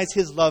recognize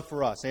his love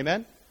for us.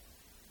 Amen?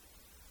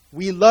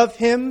 We love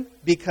him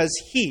because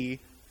he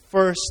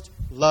first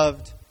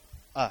loved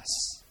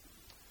us.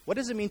 What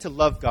does it mean to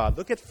love God?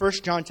 Look at 1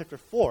 John chapter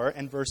 4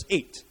 and verse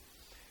 8.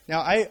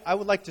 Now, I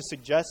would like to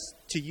suggest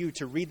to you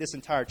to read this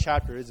entire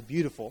chapter. It's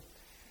beautiful.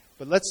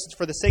 But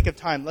for the sake of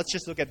time, let's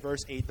just look at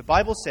verse 8. The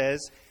Bible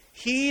says,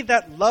 he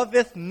that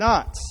loveth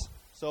not.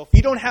 So if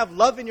you don't have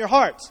love in your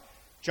heart,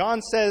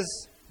 John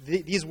says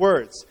these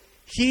words.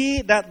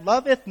 He that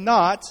loveth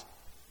not,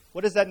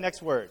 what is that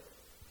next word?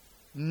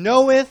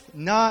 Knoweth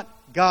not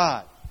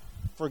God,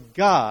 for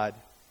God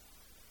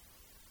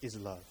is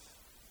love.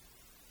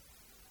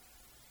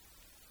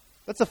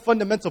 That's a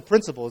fundamental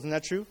principle, isn't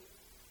that true?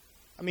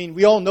 I mean,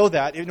 we all know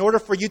that. In order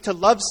for you to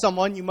love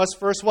someone, you must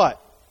first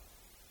what?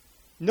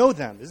 Know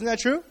them. Isn't that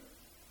true?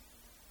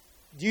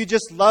 Do you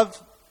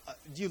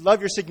love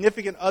your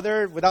significant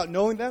other without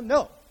knowing them?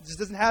 No, it just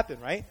doesn't happen,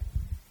 right?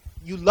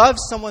 You love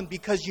someone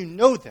because you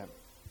know them.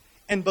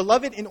 And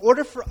beloved, in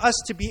order for us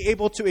to be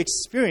able to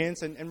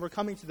experience, and we're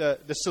coming to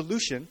the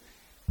solution,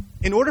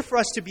 in order for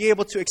us to be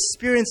able to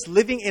experience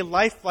living a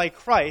life like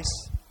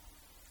Christ,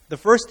 the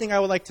first thing I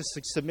would like to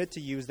submit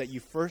to you is that you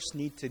first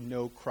need to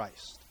know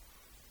Christ.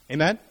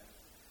 Amen?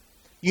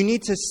 You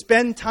need to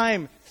spend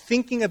time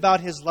thinking about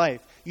his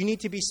life. You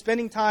need to be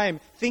spending time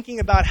thinking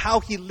about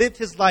how he lived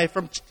his life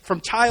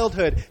from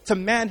childhood to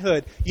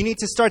manhood. You need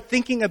to start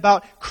thinking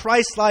about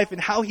Christ's life and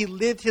how he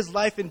lived his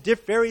life in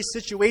various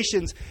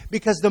situations.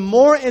 Because the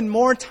more and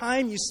more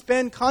time you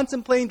spend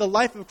contemplating the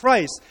life of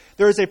Christ,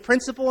 there is a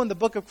principle in the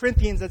book of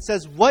Corinthians that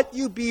says, what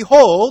you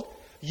behold,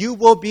 you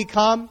will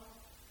become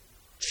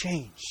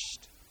changed.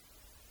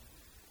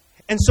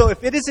 And so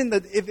if it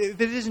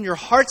is in your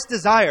heart's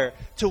desire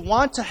to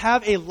want to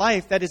have a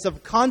life that is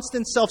of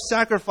constant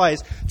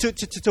self-sacrifice,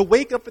 to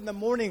wake up in the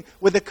morning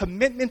with a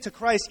commitment to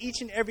Christ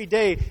each and every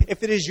day,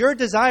 if it is your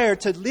desire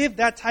to live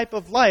that type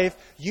of life,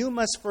 you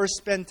must first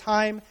spend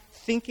time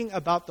thinking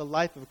about the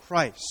life of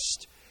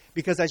Christ.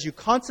 Because as you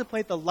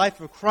contemplate the life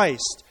of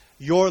Christ,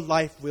 your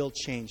life will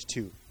change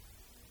too.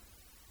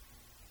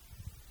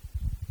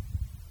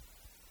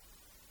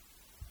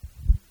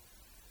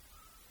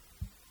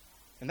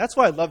 And that's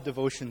why I love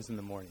devotions in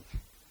the morning.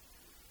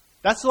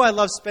 That's why I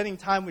love spending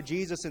time with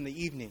Jesus in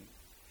the evening.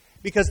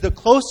 Because the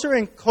closer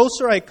and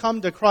closer I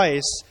come to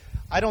Christ,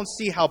 I don't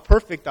see how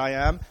perfect I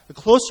am. The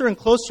closer and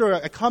closer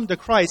I come to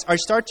Christ, I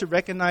start to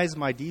recognize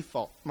my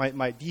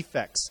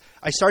defects.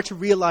 I start to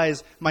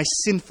realize my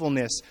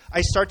sinfulness.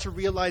 I start to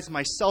realize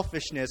my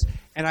selfishness.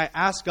 And I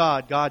ask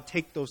God,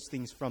 take those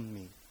things from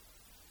me.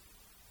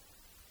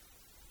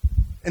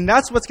 And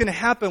that's what's going to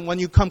happen when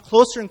you come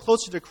closer and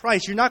closer to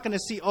Christ. You're not going to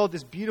see,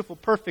 this beautiful,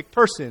 perfect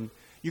person.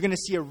 You're going to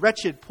see a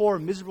wretched, poor,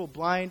 miserable,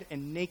 blind,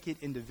 and naked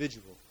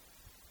individual.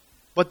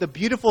 But the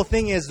beautiful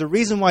thing is, the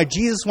reason why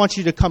Jesus wants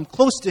you to come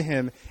close to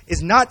him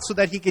is not so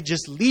that he could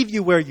just leave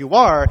you where you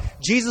are.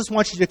 Jesus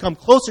wants you to come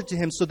closer to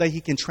him so that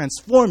he can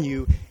transform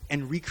you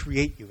and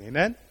recreate you.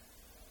 Amen?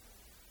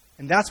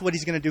 And that's what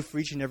he's going to do for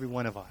each and every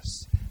one of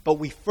us. But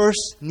we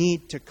first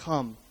need to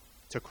come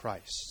to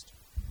Christ.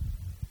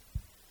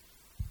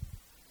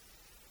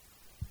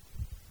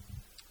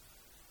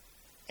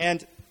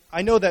 And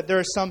I know that there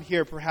are some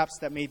here perhaps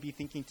that may be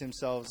thinking to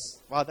themselves,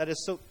 wow, that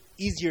is so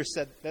easier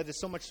said. That is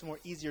so much more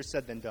easier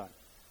said than done.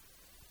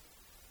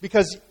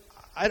 Because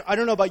I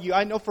don't know about you.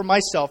 I know for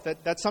myself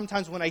that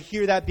sometimes when I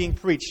hear that being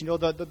preached,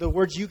 the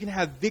words, you can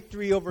have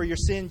victory over your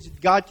sins.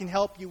 God can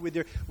help you with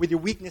your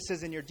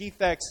weaknesses and your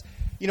defects.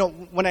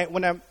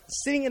 When I'm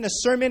sitting in a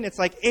sermon, it's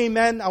like,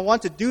 amen, I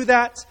want to do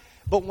that.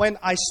 But when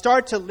I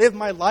start to live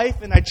my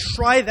life and I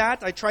try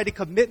to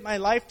commit my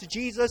life to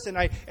Jesus and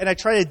I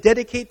try to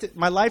dedicate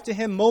my life to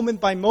Him moment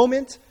by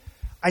moment,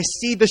 I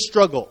see the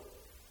struggle.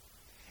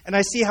 And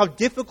I see how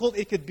difficult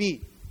it could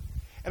be.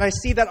 And I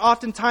see that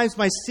oftentimes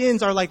my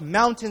sins are like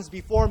mountains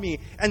before me.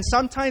 And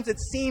sometimes it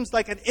seems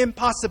like an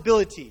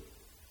impossibility.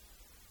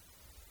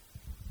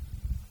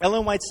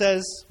 Ellen White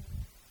says,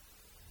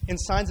 in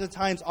Signs of the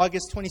Times,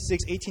 August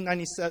 26,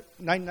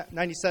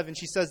 1897,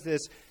 she says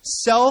this: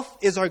 self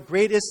is our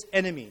greatest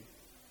enemy.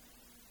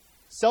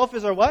 Self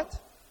is our what?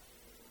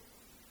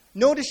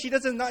 Notice she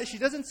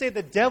doesn't say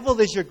the devil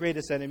is your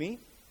greatest enemy,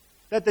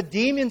 that the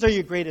demons are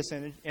your greatest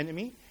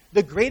enemy.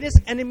 The greatest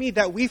enemy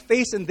that we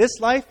face in this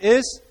life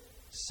is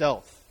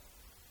self.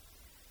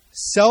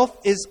 Self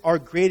is our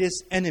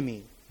greatest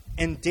enemy.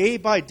 And day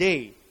by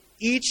day,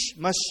 each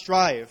must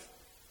strive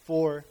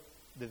for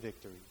the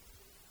victory.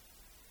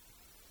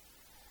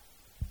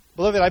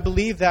 Beloved, I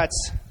believe that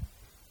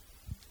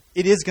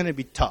it is going to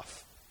be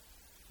tough.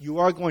 You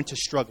are going to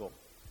struggle.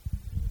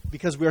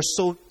 Because we are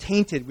so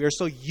tainted. We are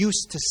so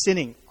used to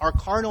sinning. Our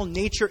carnal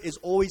nature is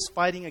always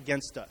fighting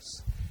against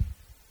us.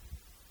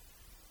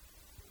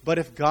 But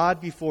if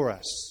God be for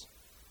us,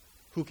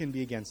 who can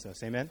be against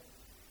us? Amen?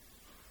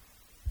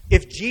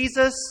 If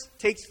Jesus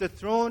takes the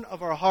throne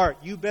of our heart,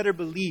 you better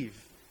believe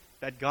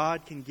that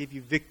God can give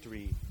you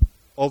victory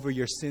over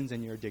your sins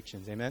and your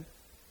addictions. Amen?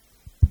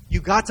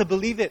 You got to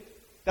believe it.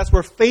 That's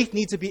where faith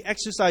needs to be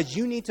exercised.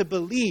 You need to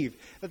believe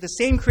that the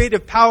same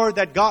creative power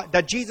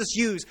that Jesus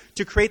used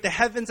to create the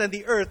heavens and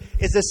the earth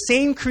is the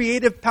same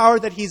creative power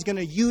that He's going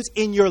to use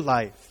in your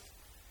life.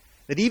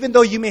 That even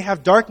though you may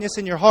have darkness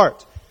in your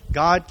heart,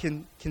 God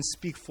can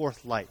speak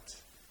forth light.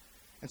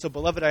 And so,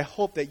 beloved, I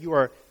hope that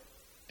you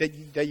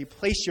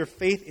place your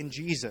faith in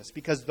Jesus,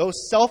 because though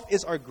self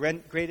is our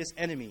greatest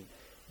enemy,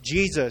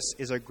 Jesus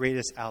is our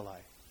greatest ally.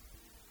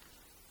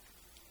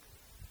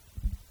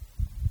 I'm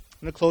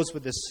going to close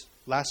with this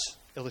last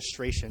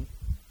illustration.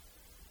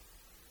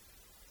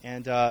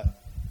 And I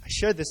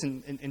shared this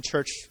in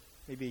church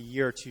maybe a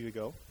year or two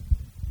ago,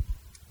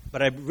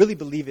 but I really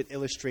believe it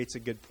illustrates a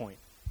good point.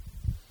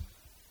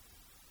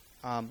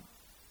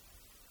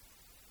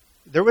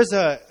 There was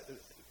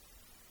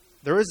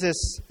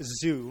this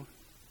zoo,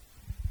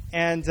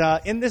 and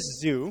in this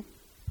zoo,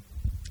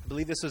 I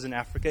believe this was in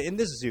Africa. In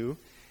this zoo,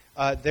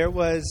 there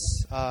were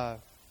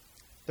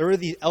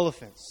these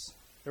elephants.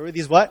 There were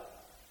these what?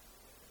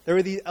 There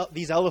were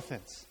these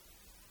elephants,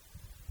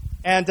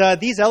 and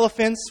these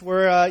elephants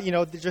were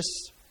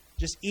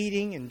just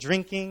eating and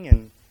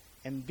drinking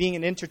and being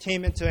an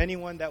entertainment to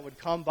anyone that would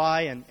come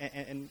by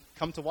and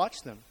come to watch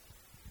them.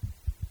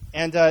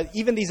 And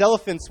even these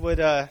elephants would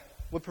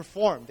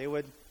perform. They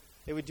would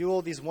do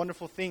all these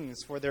wonderful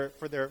things for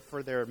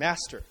their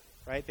master,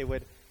 right? They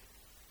would,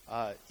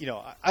 I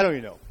don't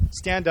even know,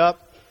 stand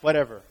up,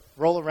 whatever,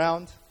 roll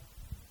around.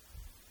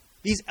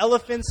 These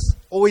elephants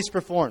always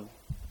performed.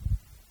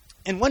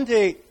 And one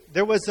day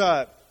there was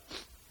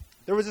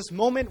this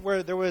moment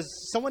where there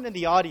was someone in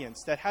the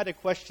audience that had a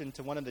question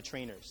to one of the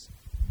trainers,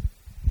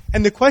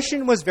 and the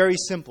question was very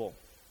simple.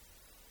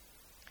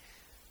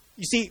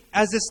 You see,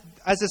 as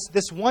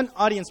this one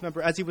audience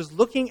member, as he was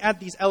looking at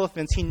these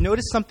elephants, he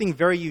noticed something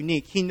very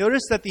unique. He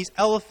noticed that these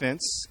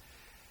elephants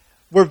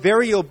were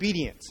very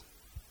obedient.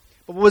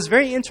 But what was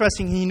very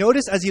interesting, he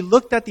noticed as he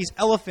looked at these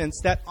elephants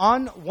that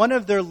on one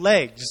of their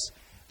legs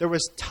there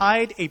was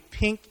tied a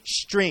pink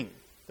string.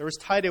 There was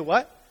tied a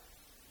what?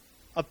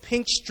 A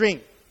pink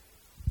string.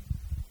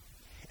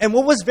 And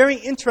what was very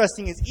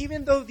interesting is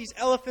even though these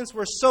elephants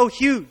were so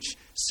huge,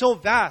 so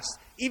vast,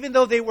 even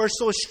though they were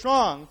so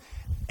strong,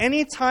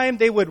 anytime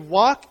they would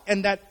walk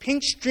and that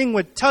pink string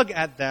would tug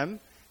at them,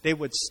 they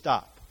would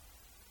stop.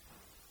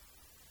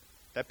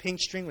 That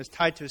pink string was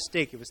tied to a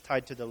stake. It was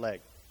tied to the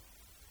leg.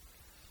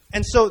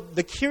 And so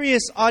the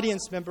curious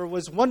audience member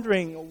was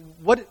wondering,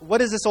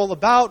 what is this all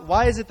about?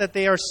 Why is it that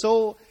they are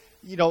so,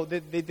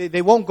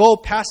 they won't go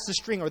past the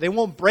string, or they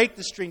won't break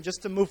the string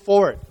just to move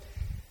forward?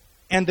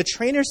 And the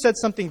trainer said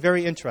something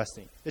very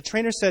interesting. The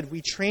trainer said,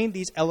 we train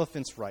these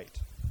elephants right.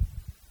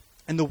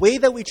 And the way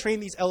that we train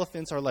these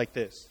elephants are like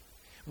this.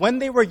 When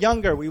they were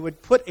younger, we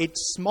would put a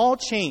small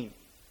chain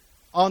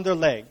on their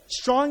leg,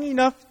 strong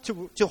enough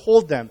to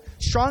hold them,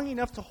 strong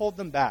enough to hold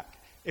them back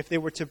if they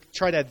were to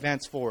try to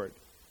advance forward.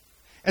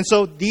 And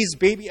so these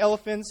baby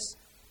elephants,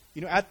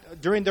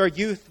 during their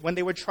youth, when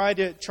they would try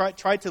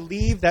to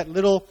leave, that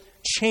little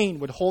chain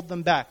would hold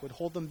them back,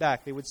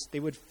 They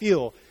would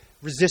feel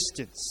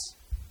resistance.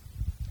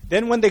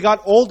 Then when they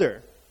got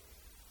older,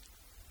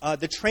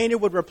 the trainer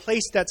would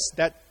replace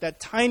that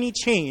tiny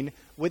chain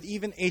with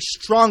even a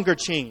stronger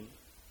chain.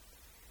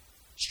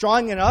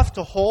 Strong enough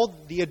to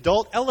hold the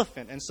adult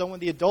elephant. And so when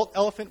the adult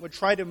elephant would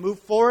try to move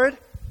forward,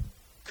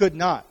 could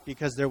not,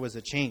 because there was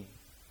a chain.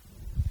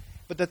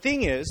 But the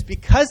thing is,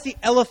 because the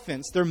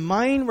elephants, their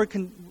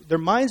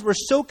minds were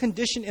so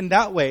conditioned in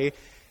that way,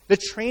 the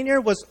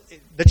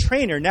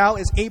trainer now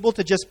is able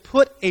to just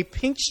put a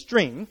pink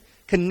string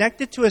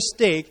connected to a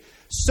stake,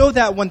 so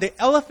that when the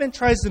elephant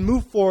tries to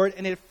move forward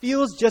and it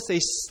feels just a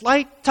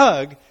slight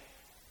tug,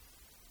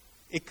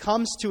 it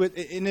comes to it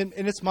in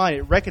its mind.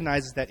 It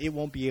recognizes that it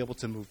won't be able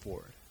to move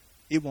forward.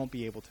 It won't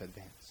be able to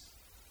advance.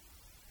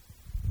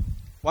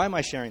 Why am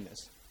I sharing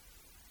this?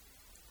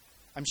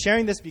 I'm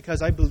sharing this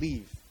because I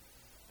believe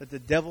that the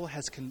devil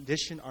has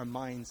conditioned our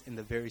minds in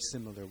the very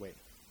similar way.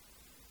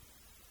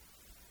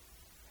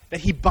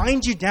 That he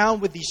binds you down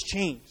with these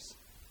chains.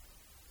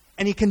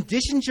 And he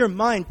conditions your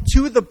mind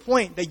to the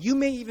point that you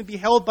may even be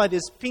held by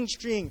this pink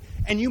string,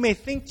 and you may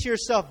think to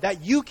yourself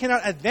that you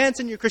cannot advance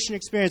in your Christian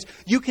experience.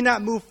 You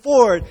cannot move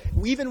forward,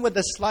 even with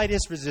the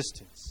slightest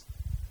resistance.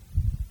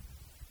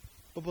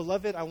 But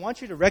beloved, I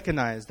want you to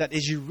recognize that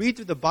as you read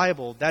through the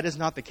Bible, that is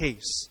not the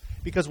case.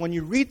 Because when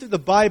you read through the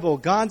Bible,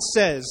 God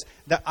says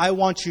that I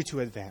want you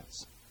to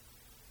advance.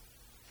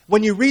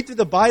 When you read through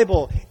the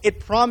Bible, it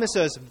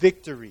promises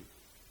victory.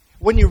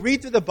 When you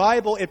read through the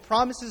Bible, it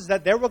promises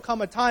that there will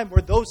come a time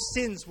where those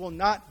sins will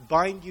not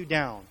bind you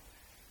down,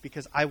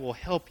 because I will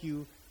help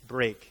you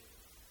break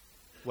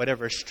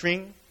whatever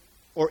string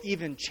or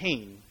even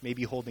chain may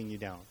be holding you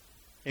down.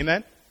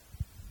 Amen?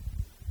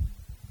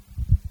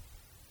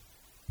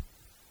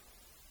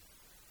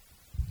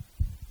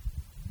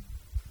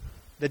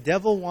 The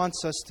devil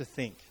wants us to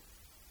think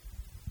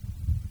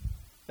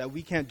that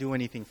we can't do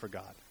anything for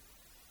God.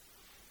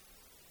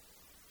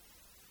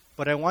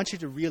 But I want you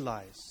to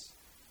realize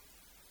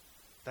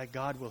that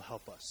God will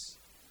help us.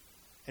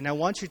 And I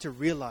want you to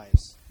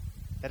realize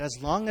that as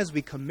long as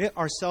we commit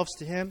ourselves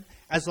to Him,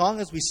 as long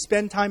as we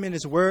spend time in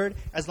His Word,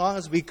 as long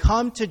as we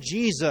come to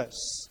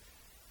Jesus,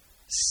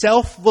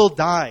 self will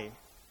die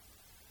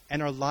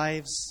and our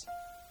lives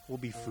will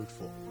be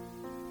fruitful.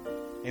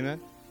 Amen?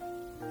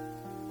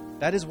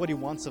 That is what He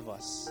wants of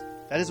us.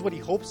 That is what He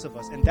hopes of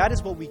us. And that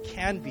is what we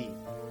can be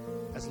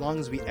as long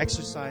as we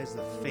exercise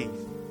the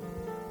faith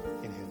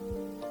in Him.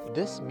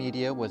 This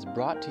media was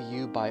brought to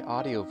you by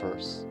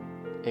Audioverse,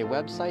 a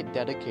website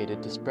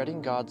dedicated to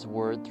spreading God's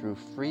Word through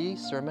free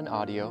sermon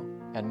audio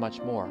and much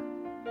more.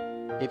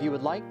 If you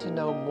would like to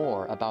know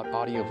more about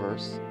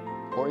Audioverse,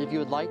 or if you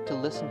would like to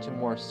listen to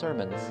more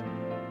sermons,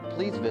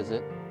 please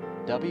visit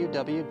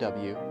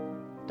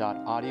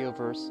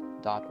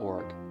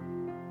www.audioverse.org.